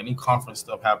there's going to be any conference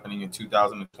stuff happening in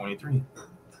 2023.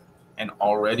 And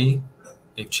already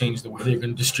they've changed the way they're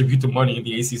going to distribute the money in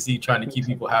the ACC, trying to keep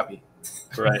people happy.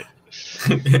 Right.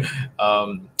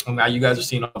 Now you guys are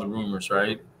seeing all the rumors,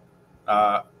 right?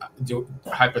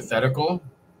 Hypothetical,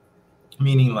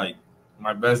 meaning like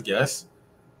my best guess.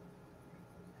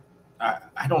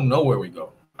 I don't know where we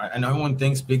go. I know everyone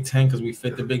thinks Big Ten because we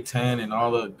fit the Big Ten and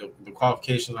all the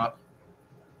qualifications.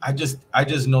 I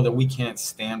just know that we can't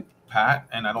stand pat,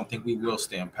 and I don't think we will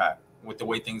stand pat with the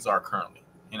way things are currently.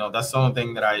 That's the only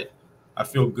thing that I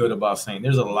feel good about saying.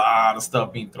 There's a lot of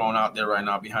stuff being thrown out there right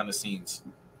now behind the scenes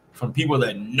from people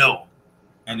that know.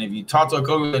 And if you talk to a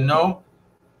coach that know,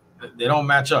 they don't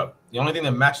match up. The only thing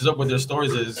that matches up with their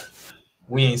stories is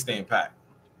we ain't staying pat.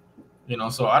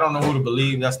 So I don't know who to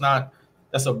believe. That's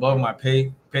above my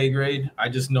pay grade. I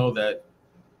just know that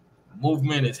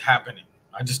movement is happening.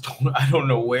 I don't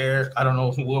know where. I don't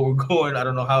know where we're going. I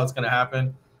don't know how it's going to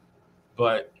happen.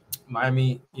 But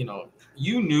Miami,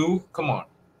 you knew. Come on,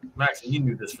 Max, you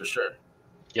knew this for sure.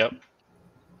 Yep.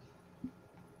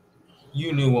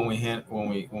 You knew when we hired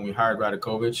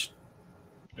Radakovich.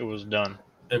 It was done.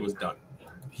 It was done.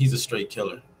 He's a straight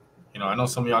killer. I know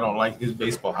some of y'all don't like his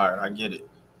baseball hire. I get it.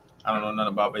 I don't know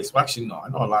nothing about baseball. Actually, no, I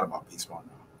know a lot about baseball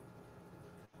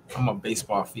now. I'm a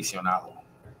baseball aficionado.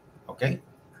 Okay?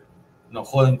 No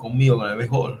joden conmigo con el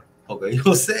béisbol. Porque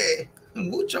yo sé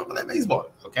mucho con el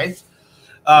béisbol. Okay?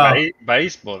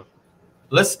 Baseball.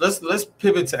 Let's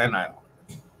pivot to NIL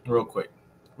real quick.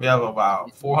 We have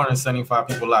about 475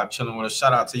 people live chilling with us.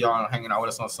 Shout out to y'all hanging out with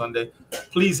us on Sunday.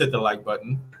 Please hit the like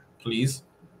button, please,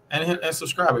 and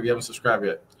subscribe if you haven't subscribed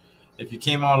yet. If you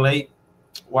came on late,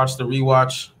 watch the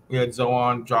rewatch. We had Zoe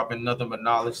on dropping nothing but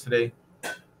knowledge today.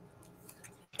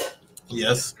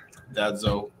 Yes, that's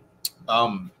Zoe.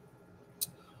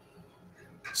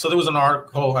 So there was an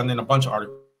article and then a bunch of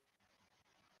articles.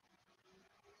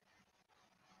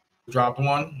 Dropped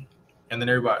one, and then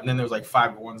there was like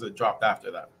 5 ones that dropped after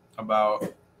that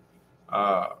about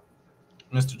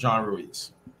Mr. John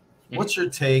Ruiz. What's your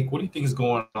take? What do you think is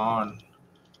going on?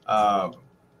 How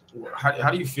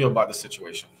do you feel about the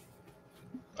situation?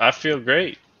 I feel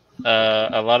great.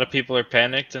 A lot of people are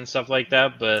panicked and stuff like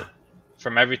that, but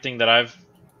from everything that I've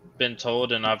been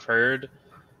told and I've heard,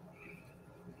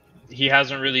 he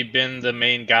hasn't really been the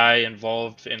main guy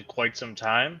involved in quite some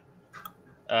time.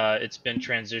 It's been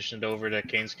transitioned over to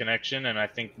Canes Connection, and I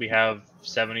think we have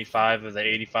 75 of the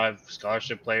 85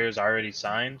 scholarship players already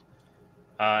signed.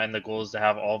 And the goal is to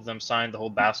have all of them signed. The whole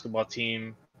basketball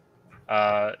team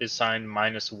is signed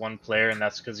minus 1 player, and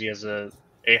that's because he has a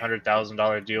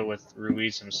 $800,000 deal with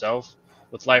Ruiz himself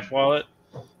with Life Wallet.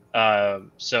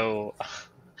 So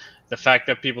the fact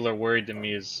that people are worried to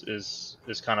me is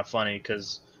kind of funny,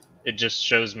 because it just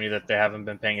shows me that they haven't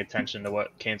been paying attention to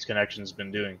what Canes Connection's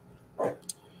been doing.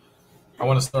 I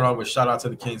want to start off with shout out to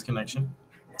the Canes Connection.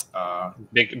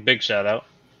 Big shout out.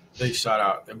 Big shout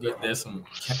out.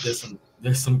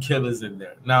 There's some killers in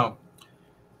there. Now,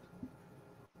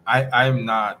 I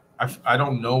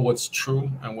don't know what's true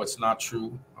and what's not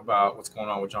true about what's going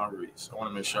on with John Ruiz. I want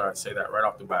to make sure I say that right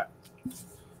off the bat.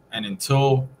 And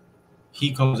until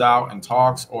he comes out and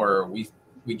talks, or we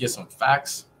get some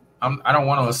facts, I don't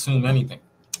want to assume anything,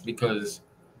 because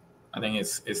I think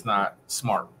it's not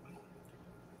smart.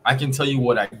 I can tell you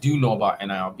what I do know about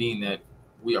NIL, being that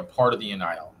we are part of the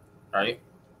NIL, right?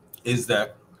 Is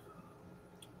that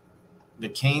the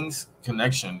Canes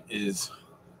Connection is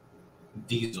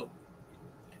Diesel.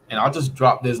 And I'll just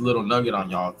drop this little nugget on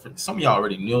y'all. Some of y'all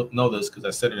already know this because I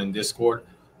said it in Discord.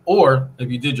 Or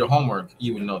if you did your homework,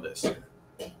 you would know this.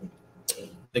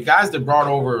 The guys that brought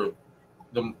over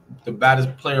the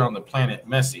baddest player on the planet,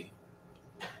 Messi,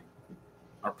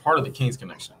 are part of the Canes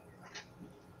Connection.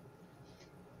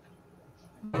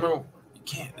 Remember,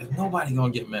 there's nobody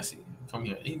going to get Messi from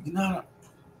here. He's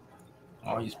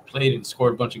played and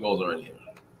scored a bunch of goals already.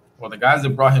 Well, the guys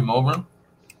that brought him over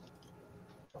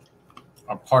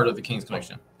are part of the Canes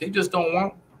Connection. They just don't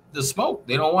want the smoke.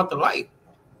 They don't want the light.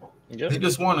 Yep. They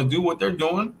just want to do what they're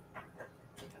doing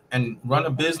and run a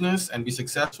business and be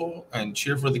successful and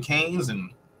cheer for the Canes,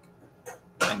 and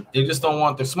they just don't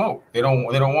want the smoke. They don't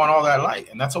want all that light,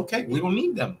 and that's okay. We don't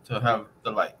need them to have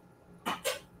the light.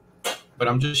 But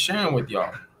I'm just sharing with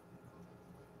y'all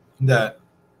that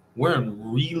we're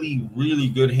in really, really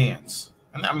good hands.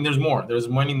 And I mean, there's more. There's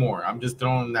many more. I'm just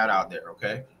throwing that out there,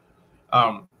 okay?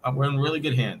 We're in really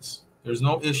good hands. There's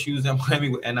no issues in Miami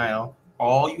with NIL.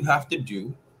 All you have to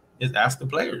do is ask the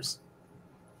players.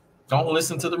 Don't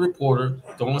listen to the reporter.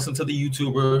 Don't listen to the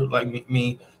YouTuber like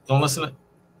me. Don't listen to.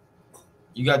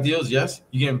 You got deals? Yes.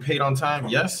 You getting paid on time?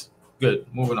 Yes. Good.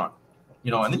 Moving on.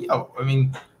 And then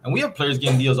and we have players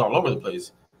getting deals all over the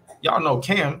place. Y'all know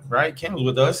Cam, right? Cam's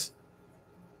with us,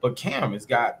 but Cam has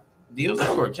got deals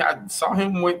everywhere. I saw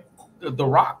him with the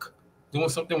Rock doing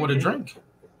something with a drink.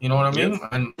 You know what I mean?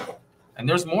 Yes. And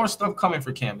there's more stuff coming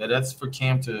for Cam. That's for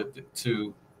Cam to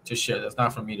share. That's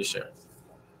not for me to share.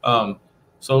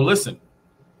 So listen,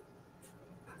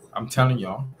 I'm telling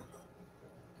y'all,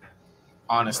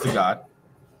 honest to God,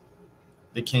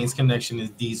 the Canes Connection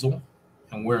is Diesel,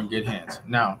 and we're in good hands.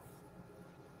 Now,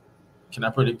 can I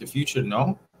predict the future?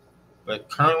 No. But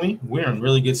currently, we're in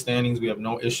really good standings. We have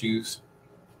no issues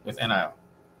with NIL.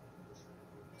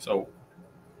 So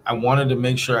I wanted to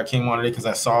make sure I came on today because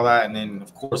I saw that. And then,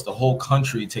 of course, the whole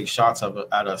country takes shots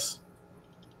at us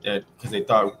because they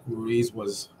thought Ruiz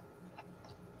was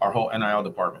our whole NIL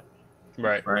department.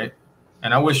 Right.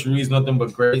 And I wish Ruiz nothing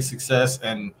but great success.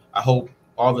 And I hope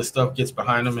all this stuff gets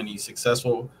behind him and he's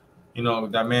successful.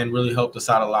 That man really helped us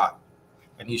out a lot.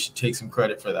 And he should take some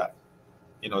credit for that.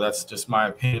 That's just my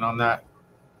opinion on that.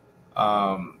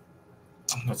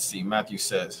 Let's see. Matthew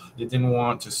says they didn't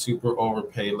want to super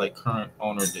overpay like current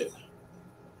owner did.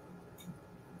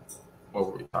 What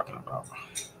were we talking about?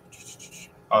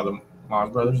 Oh, the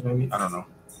Moss brothers, maybe? I don't know.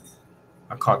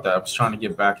 I caught that. I was trying to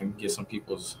get back and get some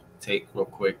people's take real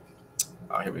quick.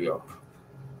 Here we go.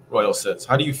 Royal says,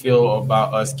 how do you feel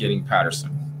about us getting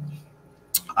Patterson?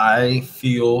 I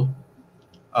feel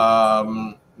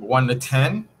 1 to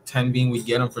 10. 10 being we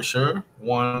get him for sure.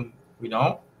 1, we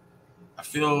don't. I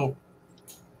feel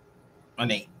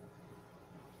an 8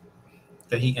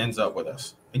 that he ends up with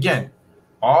us. Again,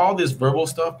 all this verbal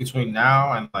stuff between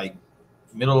now and like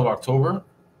middle of October,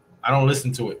 I don't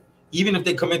listen to it. Even if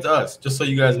they commit to us, just so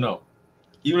you guys know.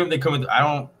 Even if they commit,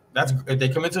 if they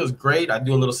commit to us, great. I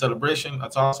do a little celebration.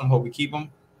 That's awesome. Hope we keep them.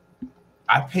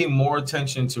 I pay more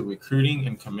attention to recruiting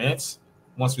and commits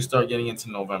once we start getting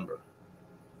into November.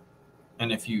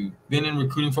 And if you've been in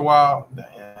recruiting for a while,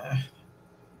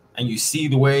 and you see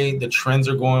the way the trends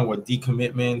are going with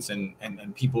decommitments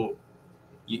and people,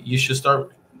 you should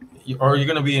start, or you're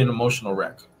going to be an emotional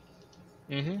wreck.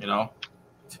 Mm-hmm. You know,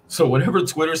 so whatever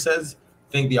Twitter says,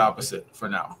 think the opposite for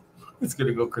now. It's going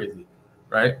to go crazy,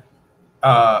 right?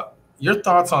 Your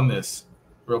thoughts on this,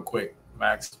 real quick,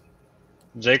 Max?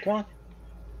 Zaquan?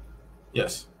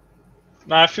 Yes.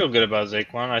 No, I feel good about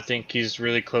Zaquan. I think he's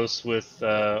really close with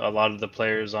a lot of the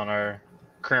players on our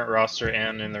current roster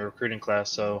and in the recruiting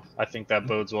class, so I think that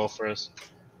bodes well for us.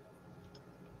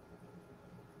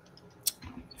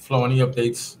 Flo, any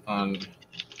updates on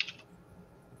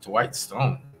Dwight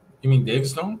Stone? You mean David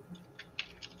Stone?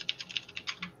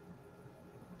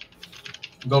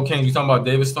 Go, King. You talking about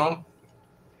David Stone?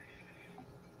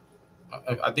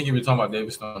 I think you were talking about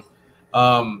David Stone.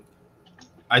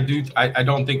 I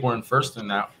don't think we're in first in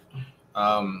that.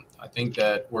 I think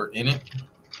that we're in it,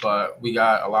 but we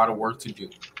got a lot of work to do.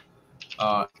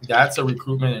 That's a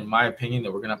recruitment, in my opinion,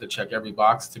 that we're gonna have to check every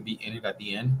box to be in it at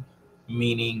the end.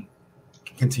 Meaning,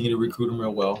 continue to recruit them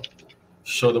real well,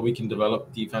 show that we can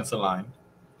develop defensive line,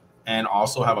 and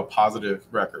also have a positive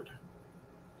record.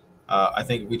 I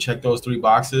think if we check those 3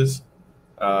 boxes,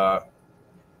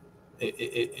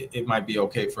 it might be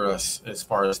okay for us as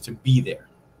far as to be there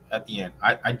at the end.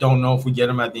 I don't know if we get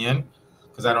him at the end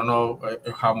because I don't know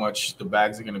how much the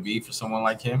bags are going to be for someone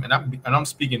like him. And I'm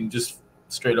speaking just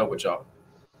straight up with y'all.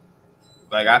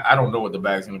 Like, I don't know what the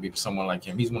bag's going to be for someone like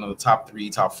him. He's one of the top 3,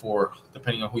 top 4,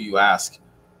 depending on who you ask,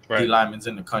 D linemen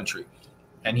in the country.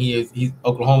 And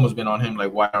Oklahoma's been on him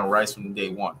like white on rice from day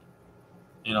one.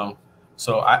 You know,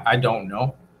 so I don't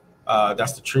know.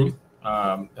 That's the truth.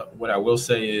 What I will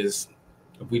say is,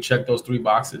 if we check those 3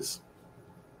 boxes,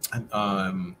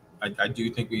 I do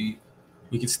think we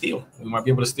could steal. We might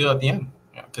be able to steal at the end,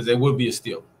 because it would be a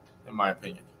steal, in my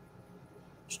opinion.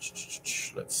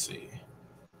 Let's see.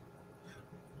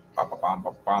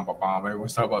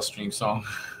 Everyone's talking about Stream Song.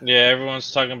 Yeah,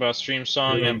 everyone's talking about Stream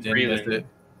Song and Breland.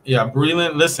 Yeah,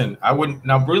 Breland. Listen,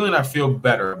 Breland I feel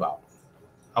better about.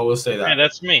 I will say that. Yeah,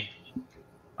 that's me.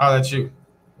 Oh, that's you.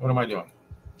 What am I doing?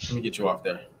 Let me get you off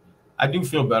there. I do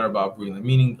feel better about Breland,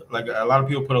 meaning like a lot of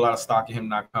people put a lot of stock in him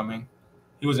not coming.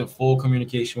 He was in full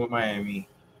communication with Miami.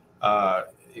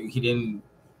 He didn't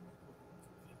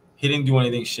do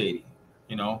anything shady,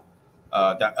 you know.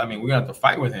 We're gonna have to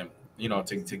fight with him, you know,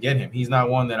 to get him. He's not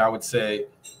one that I would say,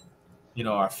 you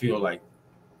know, I feel like,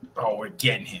 oh, we're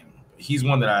getting him. He's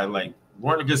one that I like.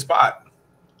 We're in a good spot,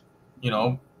 you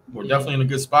know. We're definitely in a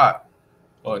good spot.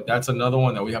 But that's another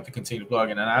one that we have to continue to plug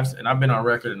in. And I've been on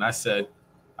record and I said,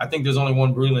 I think there's only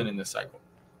one Breland in this cycle,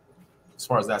 as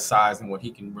far as that size and what he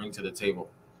can bring to the table.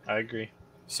 I agree.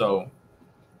 So,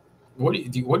 how do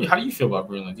you feel about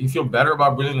Breland? Do you feel better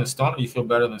about Breland than Stone, or do you feel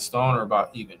better than Stone, or about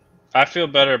even? I feel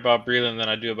better about Breland than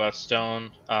I do about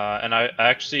Stone. And I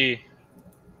actually,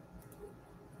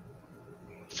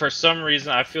 for some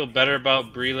reason, I feel better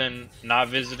about Breland not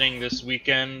visiting this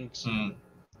weekend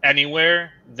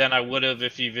anywhere than I would have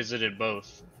if he visited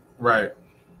both. Right.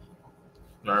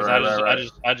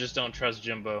 I just don't trust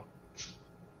Jimbo.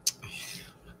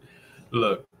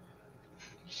 Look,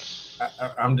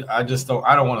 I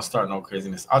don't want to start no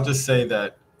craziness. I'll just say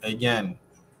that again.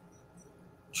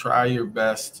 Try your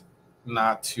best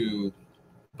not to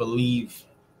believe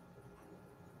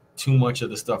too much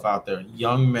of the stuff out there.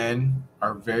 Young men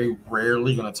are very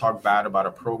rarely going to talk bad about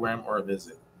a program or a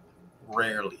visit.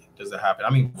 Rarely does it happen. I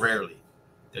mean, rarely.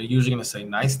 They're usually going to say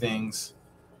nice things.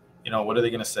 You know, what are they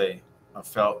going to say? I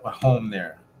felt at home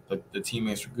there. The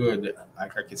teammates were good. I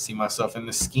could see myself in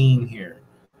the scheme here.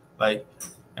 Like,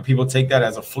 and people take that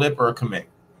as a flip or a commit.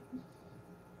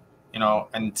 You know,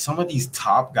 and some of these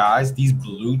top guys, these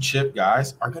blue chip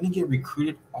guys, are going to get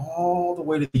recruited all the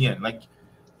way to the end. Like,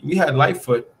 we had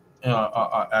Lightfoot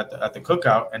at the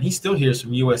cookout, and he still hears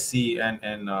from USC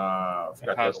and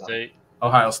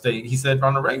Ohio State. He said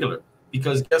on the regular,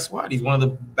 because guess what? He's one of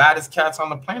the baddest cats on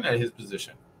the planet at his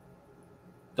position.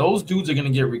 Those dudes are going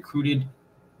to get recruited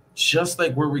just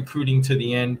like we're recruiting to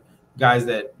the end guys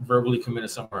that verbally committed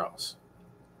somewhere else.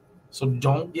 So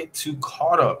don't get too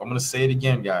caught up. I'm going to say it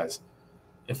again, guys.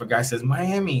 If a guy says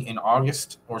Miami in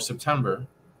August or September,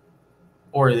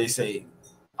 or they say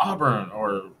Auburn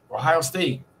or Ohio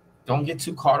State, don't get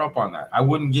too caught up on that. I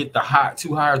wouldn't get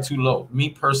too high or too low. Me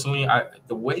personally,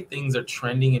 the way things are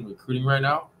trending in recruiting right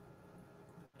now,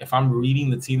 if I'm reading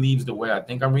the tea leaves the way I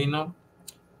think I'm reading them,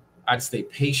 I'd stay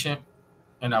patient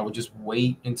and I would just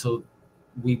wait until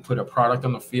we put a product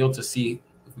on the field to see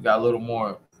if we got a little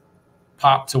more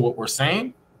pop to what we're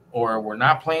saying, or we're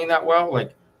not playing that well.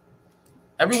 Like,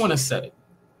 everyone has said it.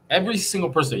 Every single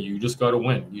person, you just got to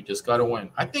win. You just got to win.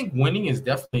 I think winning is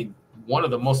definitely one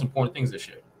of the most important things this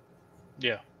year.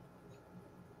 Yeah.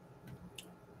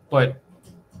 But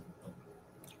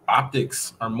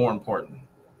optics are more important.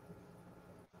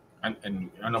 And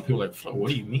I know people are like, Flo, what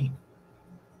do you mean?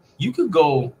 You can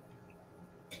go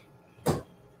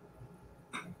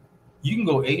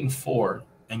 8-4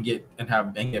 and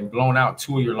get blown out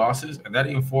 2 of your losses, and that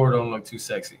 8-4 don't look too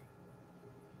sexy.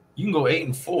 You can go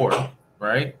 8-4,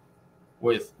 right?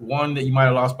 With one that you might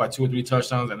have lost by 2 or 3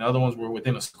 touchdowns, and the other ones were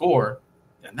within a score,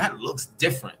 and that looks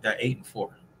different. That 8-4.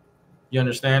 You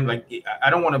understand? Like, I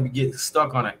don't want to get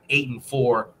stuck on an 8-4.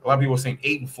 A lot of people are saying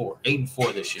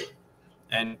 8-4 this year,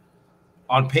 and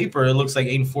on paper it looks like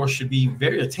 8-4 should be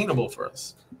very attainable for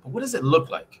us. But what does it look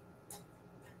like?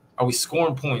 Are we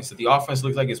scoring points? Does the offense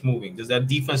look like it's moving? Does that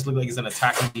defense look like it's an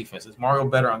attacking defense? Is Mario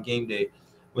better on game day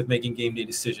with making game day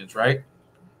decisions, right?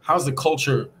 How's the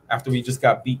culture after we just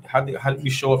got beat? How did we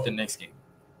show up the next game?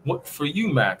 What for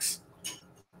you, Max?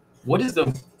 What is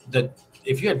the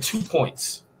if you had 2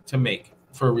 points to make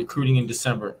for recruiting in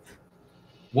December,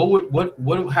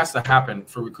 what has to happen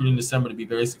for recruiting in December to be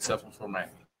very successful for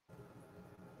Miami?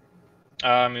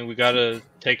 I mean, we got to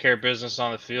take care of business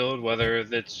on the field, whether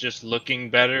it's just looking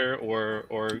better or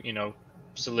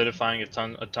solidifying a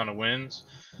ton of wins.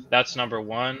 That's number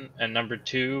one. And number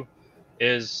two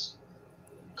is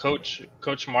Coach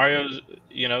Mario,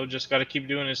 just got to keep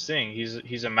doing his thing.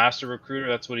 He's a master recruiter.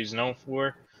 That's what he's known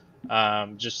for.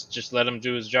 Just let him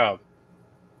do his job.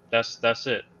 That's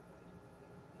it.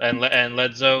 And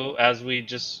Ledzo, as we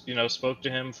just spoke to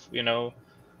him,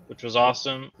 which was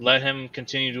awesome. Let him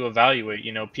continue to evaluate.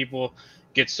 People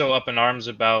get so up in arms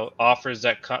about offers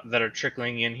that are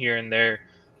trickling in here and there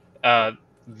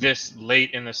this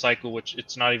late in the cycle, which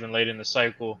it's not even late in the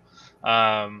cycle.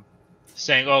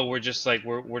 Saying, "Oh, we're just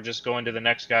going to the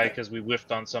next guy because we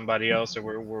whiffed on somebody else,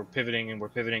 or we're pivoting and we're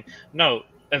pivoting." No,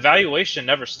 evaluation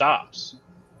never stops.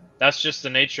 That's just the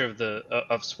nature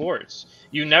of sports.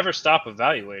 You never stop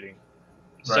evaluating.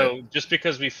 Right. So just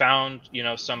because we found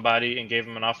somebody and gave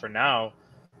him an offer now,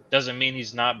 doesn't mean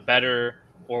he's not better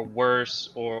or worse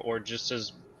or just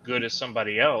as good as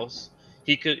somebody else.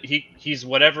 He's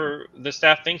whatever the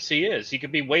staff thinks he is. He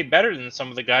could be way better than some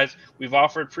of the guys we've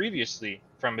offered previously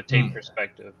from a tape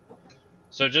perspective.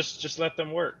 So just let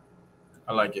them work.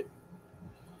 I like it.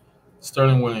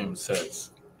 Sterling Williams says,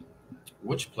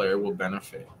 which player will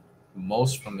benefit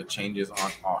most from the changes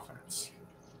on offense?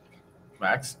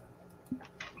 Max?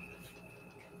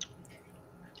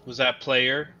 Was that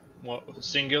player? What,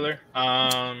 singular?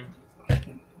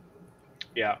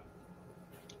 Yeah.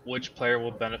 Which player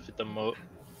will benefit the most?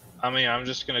 I mean, I'm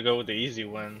just gonna go with the easy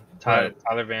one, Tyler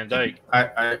Van Dyke.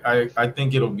 I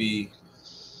think it'll be.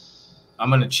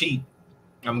 I'm gonna cheat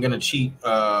because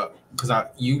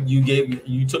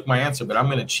you took my answer, but I'm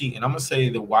gonna cheat and I'm gonna say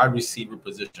the wide receiver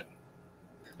position.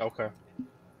 Okay.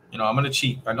 I'm gonna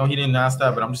cheat. I know he didn't ask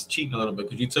that, but I'm just cheating a little bit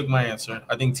because you took my answer.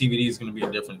 I think TVD is gonna be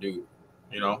a different dude.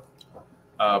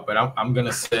 But I'm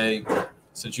gonna say,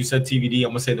 since you said TVD, I'm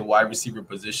gonna say the wide receiver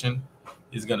position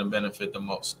is gonna benefit the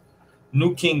most.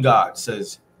 New King God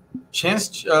says, Chance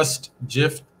just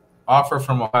GIF offer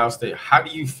from Ohio State. How do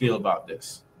you feel about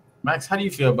this? Max, how do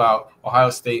you feel about Ohio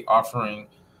State offering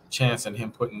Chance and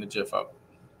him putting the GIF up?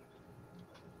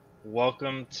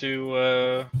 Welcome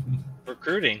to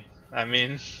recruiting. I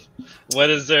mean, what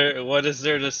is there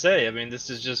to say? I mean, this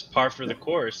is just par for the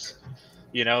course.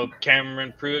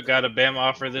 Cameron Pruitt got a BAM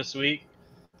offer this week.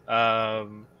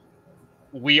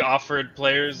 We offered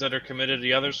players that are committed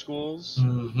to other schools.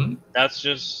 Mm-hmm. That's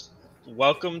just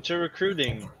welcome to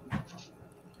recruiting.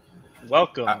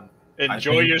 Welcome.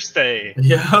 Enjoy your stay.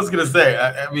 Yeah, I was going to say,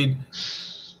 I mean,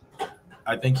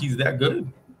 I think he's that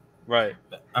good. Right.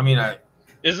 I mean,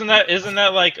 Isn't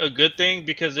that like a good thing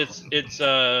because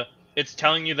it's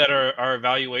telling you that our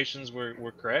evaluations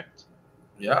were correct?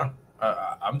 Yeah.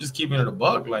 I'm just keeping it a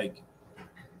bug. Like,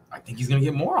 I think he's gonna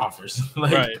get more offers.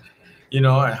 Right. And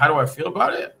how do I feel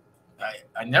about it?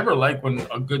 I never like when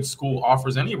a good school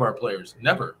offers any of our players.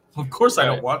 Never. Of course, I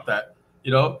don't want that.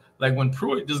 Like when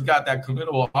Pruitt just got that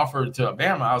committable offer to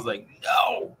Alabama, I was like,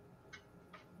 no,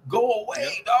 go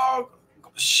away, dog.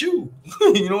 Shoot.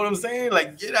 You know what I'm saying?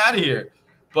 Like, get out of here.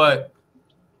 But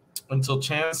until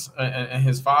Chance and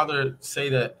his father say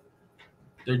that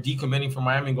they're decommitting from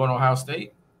Miami and going to Ohio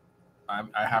State,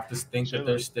 I have to think that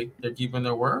they're keeping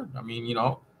their word. I mean,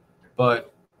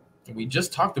 but we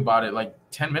just talked about it like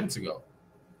 10 minutes ago.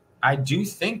 I do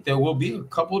think there will be a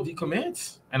couple of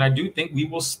decommits, and I do think we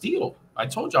will steal. I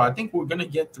told y'all, I think we're going to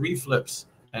get 3 flips,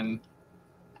 and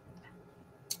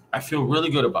I feel really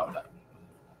good about that.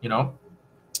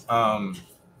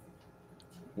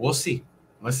 We'll see.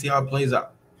 Let's see how it plays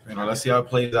out. Let's see how it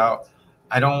plays out.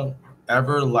 I don't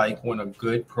ever like when a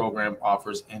good program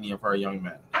offers any of our young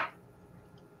men.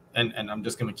 And I'm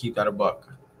just gonna keep that a buck.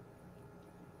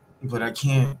 But I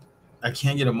can't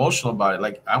get emotional about it.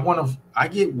 Like I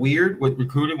get weird with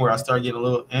recruiting where I start getting a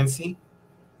little antsy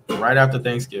right after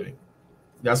Thanksgiving.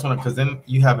 That's when, because then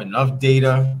you have enough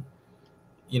data.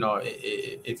 You know,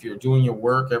 if you're doing your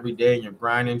work every day and you're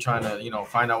grinding, trying to, you know,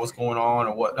 find out what's going on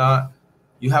or whatnot,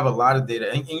 you have a lot of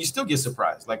data, and you still get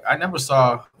surprised. Like I never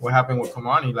saw what happened with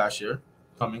Kamani last year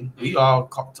coming.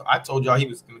 I told y'all he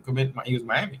was going to commit. He was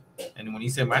Miami, and when he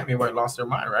said Miami, everybody lost their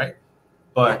mind, right?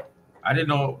 But I didn't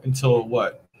know until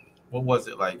what was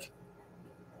it, like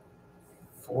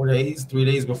 3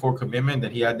 days before commitment,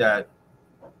 that he had that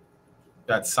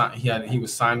sign. He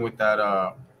was signed with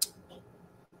that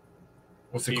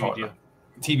what's it called? deal.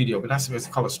 TV deal, but that's what it's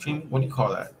called, a stream. What do you call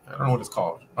that? I don't know what it's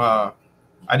called.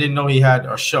 I didn't know he had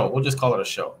a show. We'll just call it a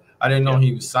show. I didn't know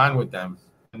he was signed with them,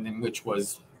 and then which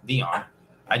was Dion.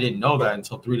 I didn't know that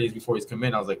until 3 days before he's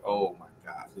committed. I was like, oh my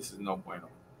God, this is no bueno.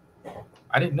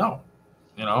 I didn't know,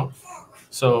 you know?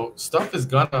 So stuff is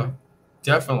gonna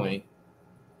definitely,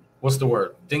 what's the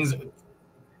word? Things are,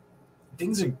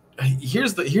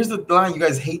 here's the line you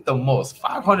guys hate the most.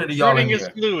 500 of y'all in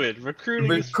here.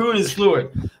 Recruiting is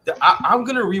fluid. I'm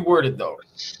gonna reword it though.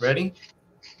 Ready?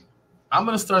 I'm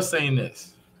gonna start saying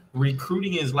this.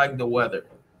 Recruiting is like the weather.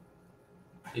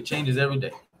 It changes every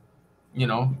day. You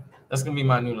know, that's gonna be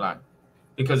my new line.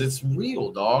 Because it's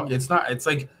real, dog. It's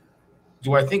like,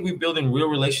 do I think we're building real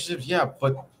relationships? Yeah,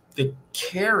 but the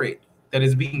carrot that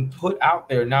is being put out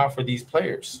there now for these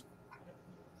players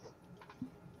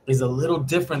is a little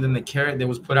different than the carrot that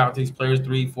was put out to these players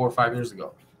 3, 4, 5 years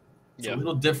ago. It's a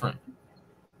little different.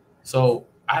 So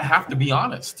I have to be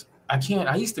honest.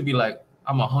 I used to be like,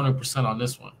 I'm 100% on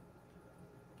this one.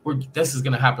 This is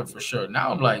going to happen for sure.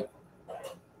 Now I'm like,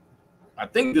 I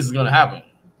think this is going to happen.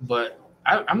 But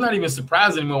I'm not even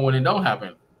surprised anymore when it don't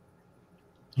happen.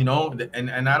 You know,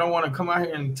 and I don't want to come out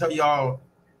here and tell y'all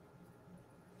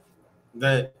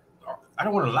that I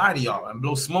don't want to lie to y'all and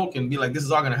blow smoke and be like, this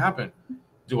is all going to happen.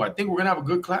 Do I think we're going to have a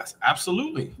good class?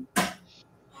 Absolutely.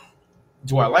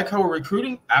 Do I like how we're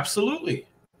recruiting? Absolutely.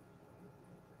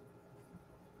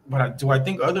 But do I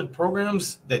think other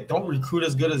programs that don't recruit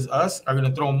as good as us are going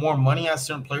to throw more money at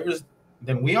certain players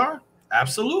than we are?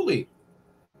 Absolutely.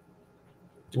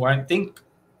 Do I think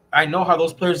I know how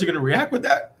those players are going to react with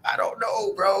that? I don't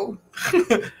know, bro.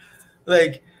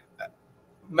 Like,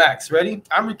 Max, ready?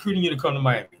 I'm recruiting you to come to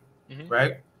Miami,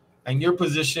 right? And your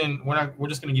position, we're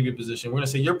just going to give you a position. We're going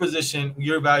to say your position,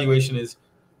 your evaluation is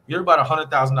you're about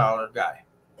 $100,000 guy,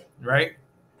 right?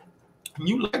 And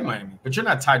you like Miami, but you're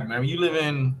not tied to Miami. You live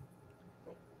in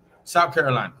South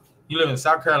Carolina.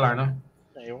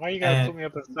 Hey, why you got to put me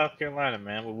up in South Carolina,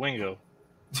 man, with Wingo?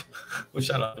 Well,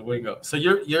 shout out to Wingo. So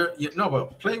you're no,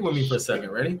 but play with me for a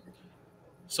second. Ready?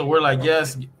 So we're like,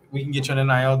 yes, we can get you an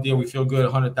NIL deal. We feel good,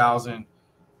 100,000.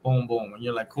 Boom, boom. And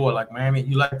you're like, cool, I like Miami.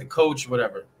 You like the coach,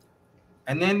 whatever.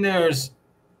 And then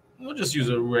we'll just use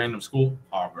a random school,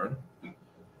 Auburn.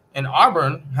 And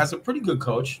Auburn has a pretty good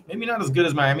coach. Maybe not as good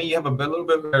as Miami. You have a little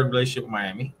bit better relationship with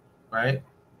Miami, right?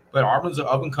 But Auburn's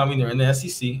up and coming. They're in the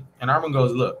SEC. And Auburn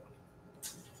goes, look,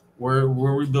 we're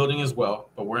rebuilding as well,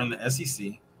 but we're in the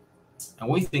SEC. And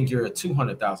we think you're a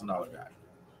 $200,000 guy,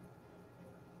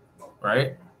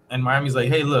 right? And Miami's like,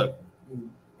 hey, look,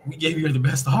 we gave you the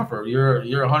best offer. You're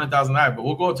 $100,000, but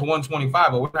we'll go to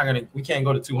 125. But we can't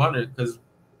go to 200 because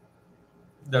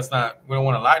we don't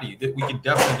want to lie to you. We could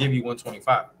definitely give you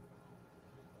 125.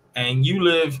 And you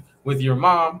live with your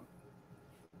mom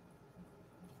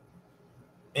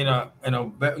in a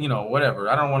you know, whatever.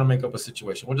 I don't want to make up a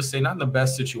situation. We'll just say not in the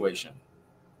best situation.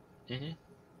 Mm-hmm.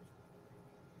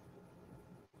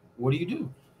 What do you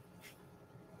do?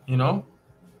 You know,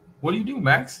 what do you do,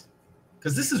 Max?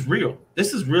 Because this is real.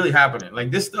 This is really happening. Like,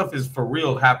 this stuff is for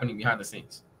real happening behind the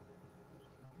scenes.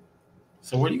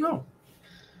 So where do you go?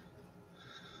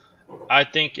 I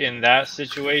think in that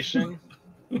situation,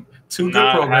 two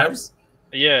good programs.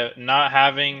 Not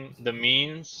having the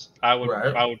means, I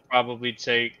would probably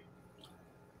take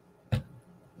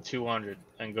 200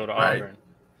 and go to Auburn.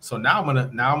 So now I'm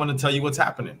gonna tell you what's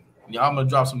happening. Y'all, I'm gonna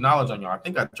drop some knowledge on y'all. I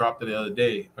think I dropped it the other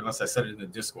day, unless I said it in the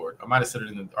Discord. I might have said it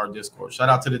in our Discord. Shout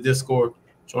out to the Discord.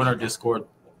 Join our Discord.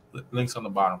 Links on the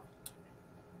bottom.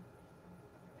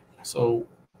 So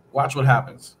watch what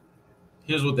happens.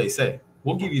 Here's what they say.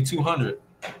 We'll give you 200.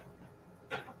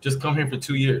 Just come here for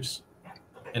 2 years.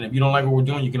 And if you don't like what we're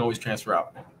doing, you can always transfer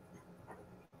out.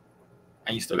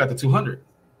 And you still got the 200.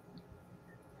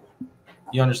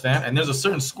 You understand? And there's a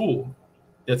certain school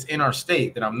that's in our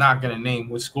state that I'm not going to name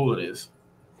which school it is.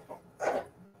 I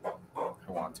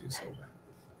want to so bad.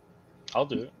 I'll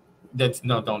do it.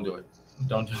 Don't do it.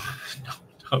 Don't do it.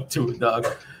 Don't do it, dog.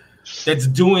 That's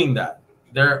doing that.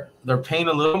 They're paying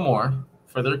a little more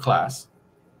for their class,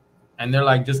 and they're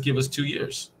like, just give us 2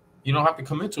 years. You don't have to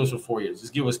commit to us for 4 years.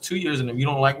 Just give us 2 years, and if you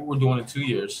don't like what we're doing in 2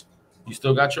 years, you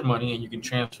still got your money, and you can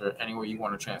transfer anywhere you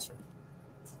want to transfer.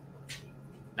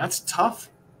 That's tough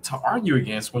to argue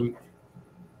against when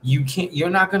you can't. You're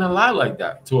not gonna lie like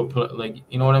that to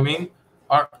you know what I mean?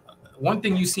 One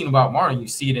thing you've seen about Martin, you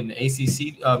see it in the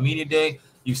ACC media day.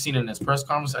 You've seen it in his press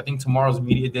conference. I think tomorrow's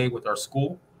media day with our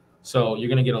school, so you're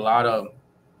gonna get a lot of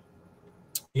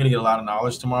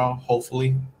knowledge tomorrow.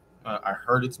 Hopefully, I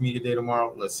heard it's media day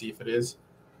tomorrow. Let's see if it is.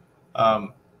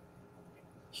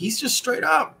 He's just straight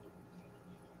up.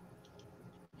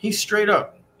 He's straight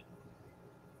up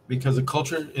because the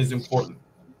culture is important.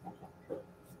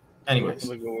 Anyways,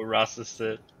 look at what Rasta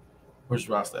said. Where's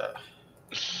Rasta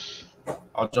at?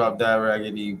 I'll drop that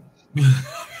raggedy.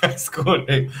 That's cool.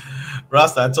 Hey,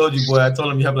 Rasta, I told you, boy. I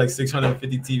told him you have like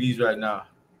 650 TVs right now.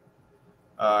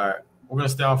 All right, we're gonna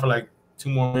stay on for like 2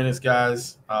 more minutes,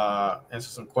 guys. Answer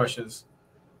some questions.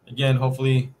 Again,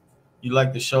 hopefully you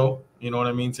like the show. You know what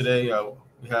I mean. Today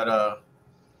we had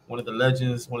one of the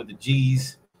legends, one of the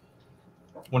G's,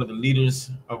 one of the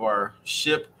leaders of our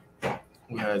ship.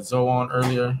 We had Zoe on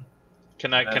earlier.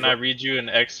 Can I read you an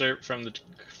excerpt from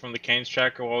the Canes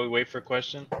tracker while we wait for a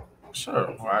question?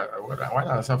 Sure. Why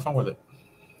not? Let's have fun with it.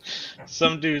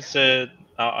 Some dude said,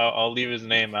 I'll leave his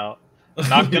name out.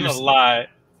 Not gonna lie.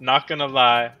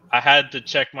 I had to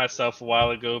check myself a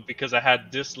while ago because I had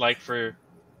dislike for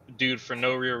dude for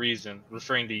no real reason,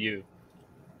 referring to you.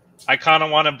 I kind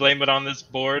of want to blame it on this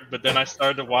board, but then I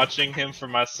started watching him for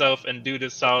myself, and dude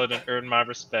is solid and earned my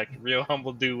respect. Real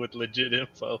humble dude with legit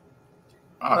info.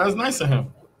 Oh, that's nice of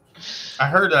him. I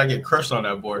heard that I get crushed on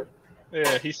that board.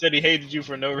 Yeah, he said he hated you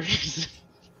for no reason.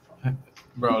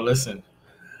 Bro, listen.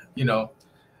 You know,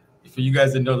 for you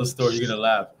guys that know the story, you're going to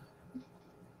laugh.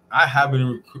 I have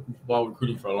been ball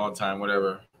recruiting for a long time,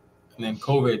 whatever. And then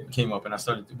COVID came up, and I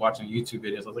started watching YouTube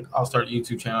videos. I was like, I'll start a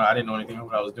YouTube channel. I didn't know anything about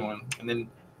what I was doing. And then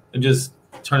it just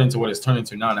turned into what it's turned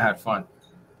into now, and I had fun.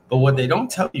 But what they don't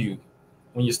tell you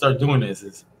when you start doing this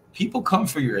is people come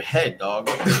for your head, dog.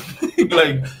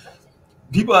 Like,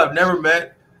 people I've never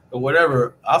met or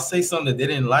whatever, I'll say something that they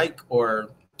didn't like or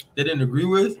they didn't agree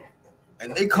with,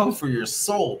 and they come for your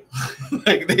soul.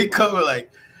 Like, they come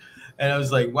like, and I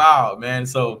was like, wow, man.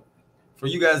 So for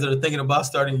you guys that are thinking about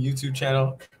starting a YouTube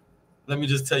channel, let me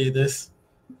just tell you this.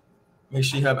 Make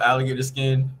sure you have alligator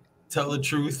skin. Tell the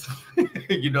truth,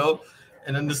 you know,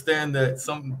 and understand that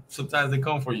sometimes they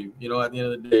come for you, you know, at the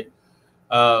end of the day.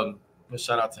 But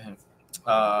shout out to him.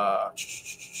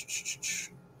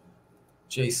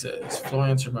 Jay says, Flo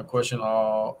answered my question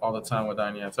all the time without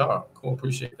any answer. Oh, cool.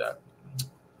 Appreciate that.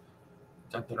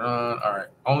 All right.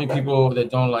 Only people that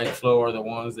don't like Flo are the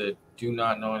ones that do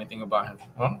not know anything about him.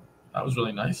 Well, that was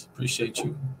really nice. Appreciate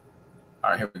you.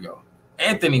 All right, here we go.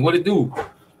 Anthony, what it do?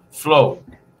 Flo,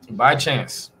 by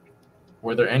chance,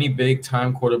 were there any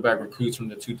big-time quarterback recruits from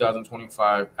the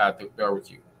 2025 at the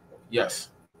barbecue? Yes,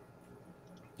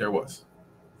 there was.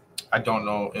 I don't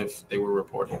know if they were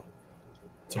reported,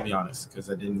 to be honest, because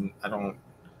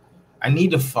I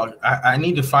need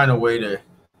to find a way to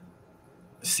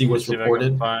see what's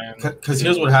reported. Because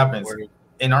here's what happens.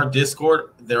 In our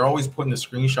Discord, they're always putting the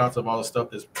screenshots of all the stuff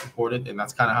that's reported, and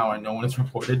that's kind of how I know when it's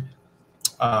reported.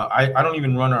 I don't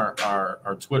even run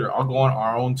our Twitter. I'll go on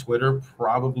our own Twitter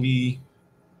probably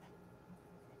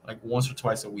like once or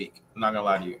twice a week. I'm not gonna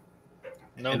lie to you.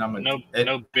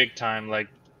 No big time like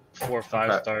 4 or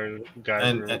 5 star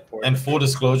guys. And full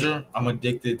disclosure, I'm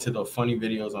addicted to the funny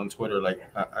videos on Twitter. Like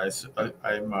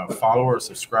I'm a follower or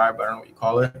subscribe, I don't know what you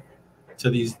call it,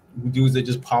 to these dudes that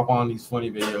just pop on these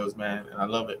funny videos, man, and I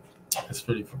love it. It's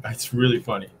really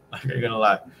funny. Like, I'm gonna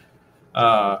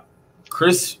lie.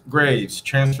 Chris Graves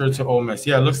transferred to Ole Miss.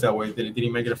 Yeah, it looks that way. Did he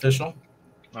make it official?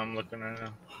 I'm looking right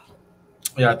now.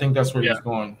 Yeah, I think that's where he's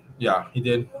going. Yeah, he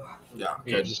did. Yeah,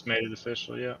 okay. He just made it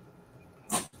official. Yeah.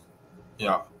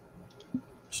 Yeah.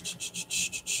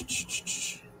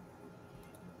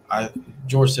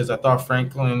 George says, I thought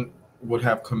Franklin would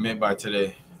have commit by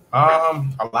today.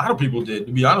 A lot of people did,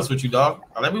 to be honest with you, dog.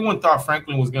 Everyone thought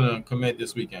Franklin was gonna commit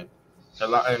this weekend.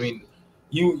 I mean,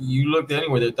 you looked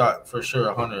anywhere, they thought for sure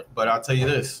 100. But I'll tell you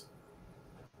this,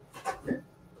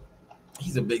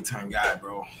 he's a big time guy,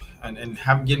 bro. And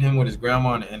getting him with his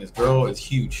grandma and his girl is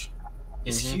huge.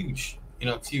 It's huge. You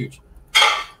know, it's huge.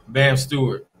 Bam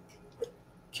Stewart,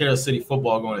 Carroll City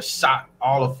football going to shock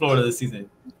all of Florida this season.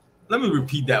 Let me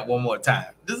repeat that one more time.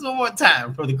 Just one more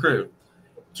time for the crib.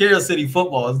 Carroll City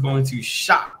football is going to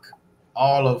shock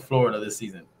all of Florida this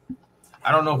season.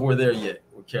 I don't know if we're there yet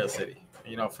with Carol City.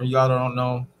 You know, for y'all that don't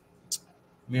know,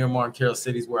 Miramar and Carol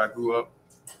City is where I grew up.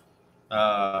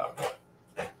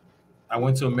 I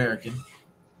went to American,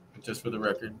 just for the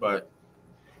record, but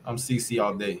I'm CC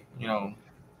all day, you know,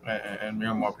 and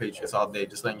Miramar Patriots all day,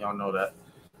 just letting y'all know that.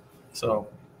 So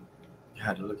I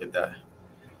had to look at that.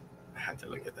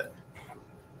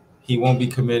 He won't be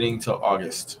committing till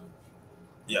August.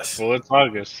 Yes. Well, it's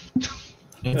August.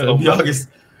 It'll be August.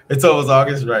 It's almost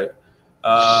August, right?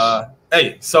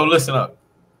 Hey, so listen up.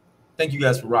 Thank you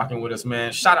guys for rocking with us,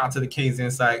 man. Shout out to the K's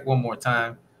Insight one more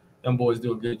time. Them boys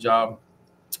do a good job.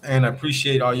 And I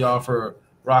appreciate all y'all for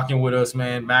rocking with us,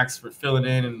 man. Max for filling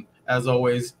in. And as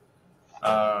always,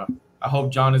 I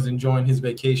hope John is enjoying his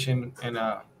vacation. And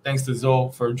thanks to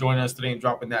Zoe for joining us today and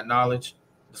dropping that knowledge.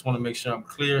 Just want to make sure I'm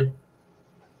clear.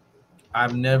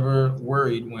 I'm never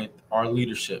worried with our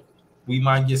leadership. We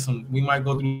might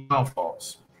go through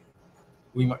downfalls.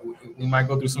 We might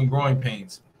go through some growing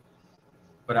pains.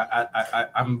 But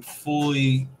I'm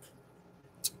fully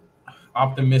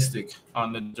optimistic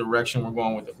on the direction we're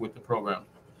going with the program.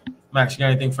 Max, you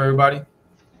got anything for everybody?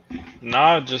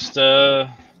 Nah, just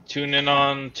tune in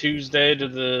on Tuesday to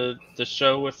the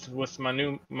show with my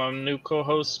new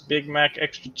co-host, Big Mac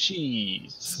Extra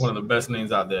Cheese. It's one of the best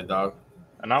names out there, dog.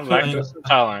 And I'm lactose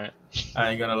intolerant.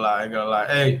 I ain't gonna lie.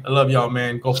 Hey, I love y'all,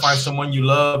 man. Go find someone you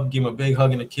love, give them a big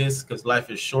hug and a kiss, because life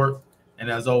is short. And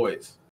as always,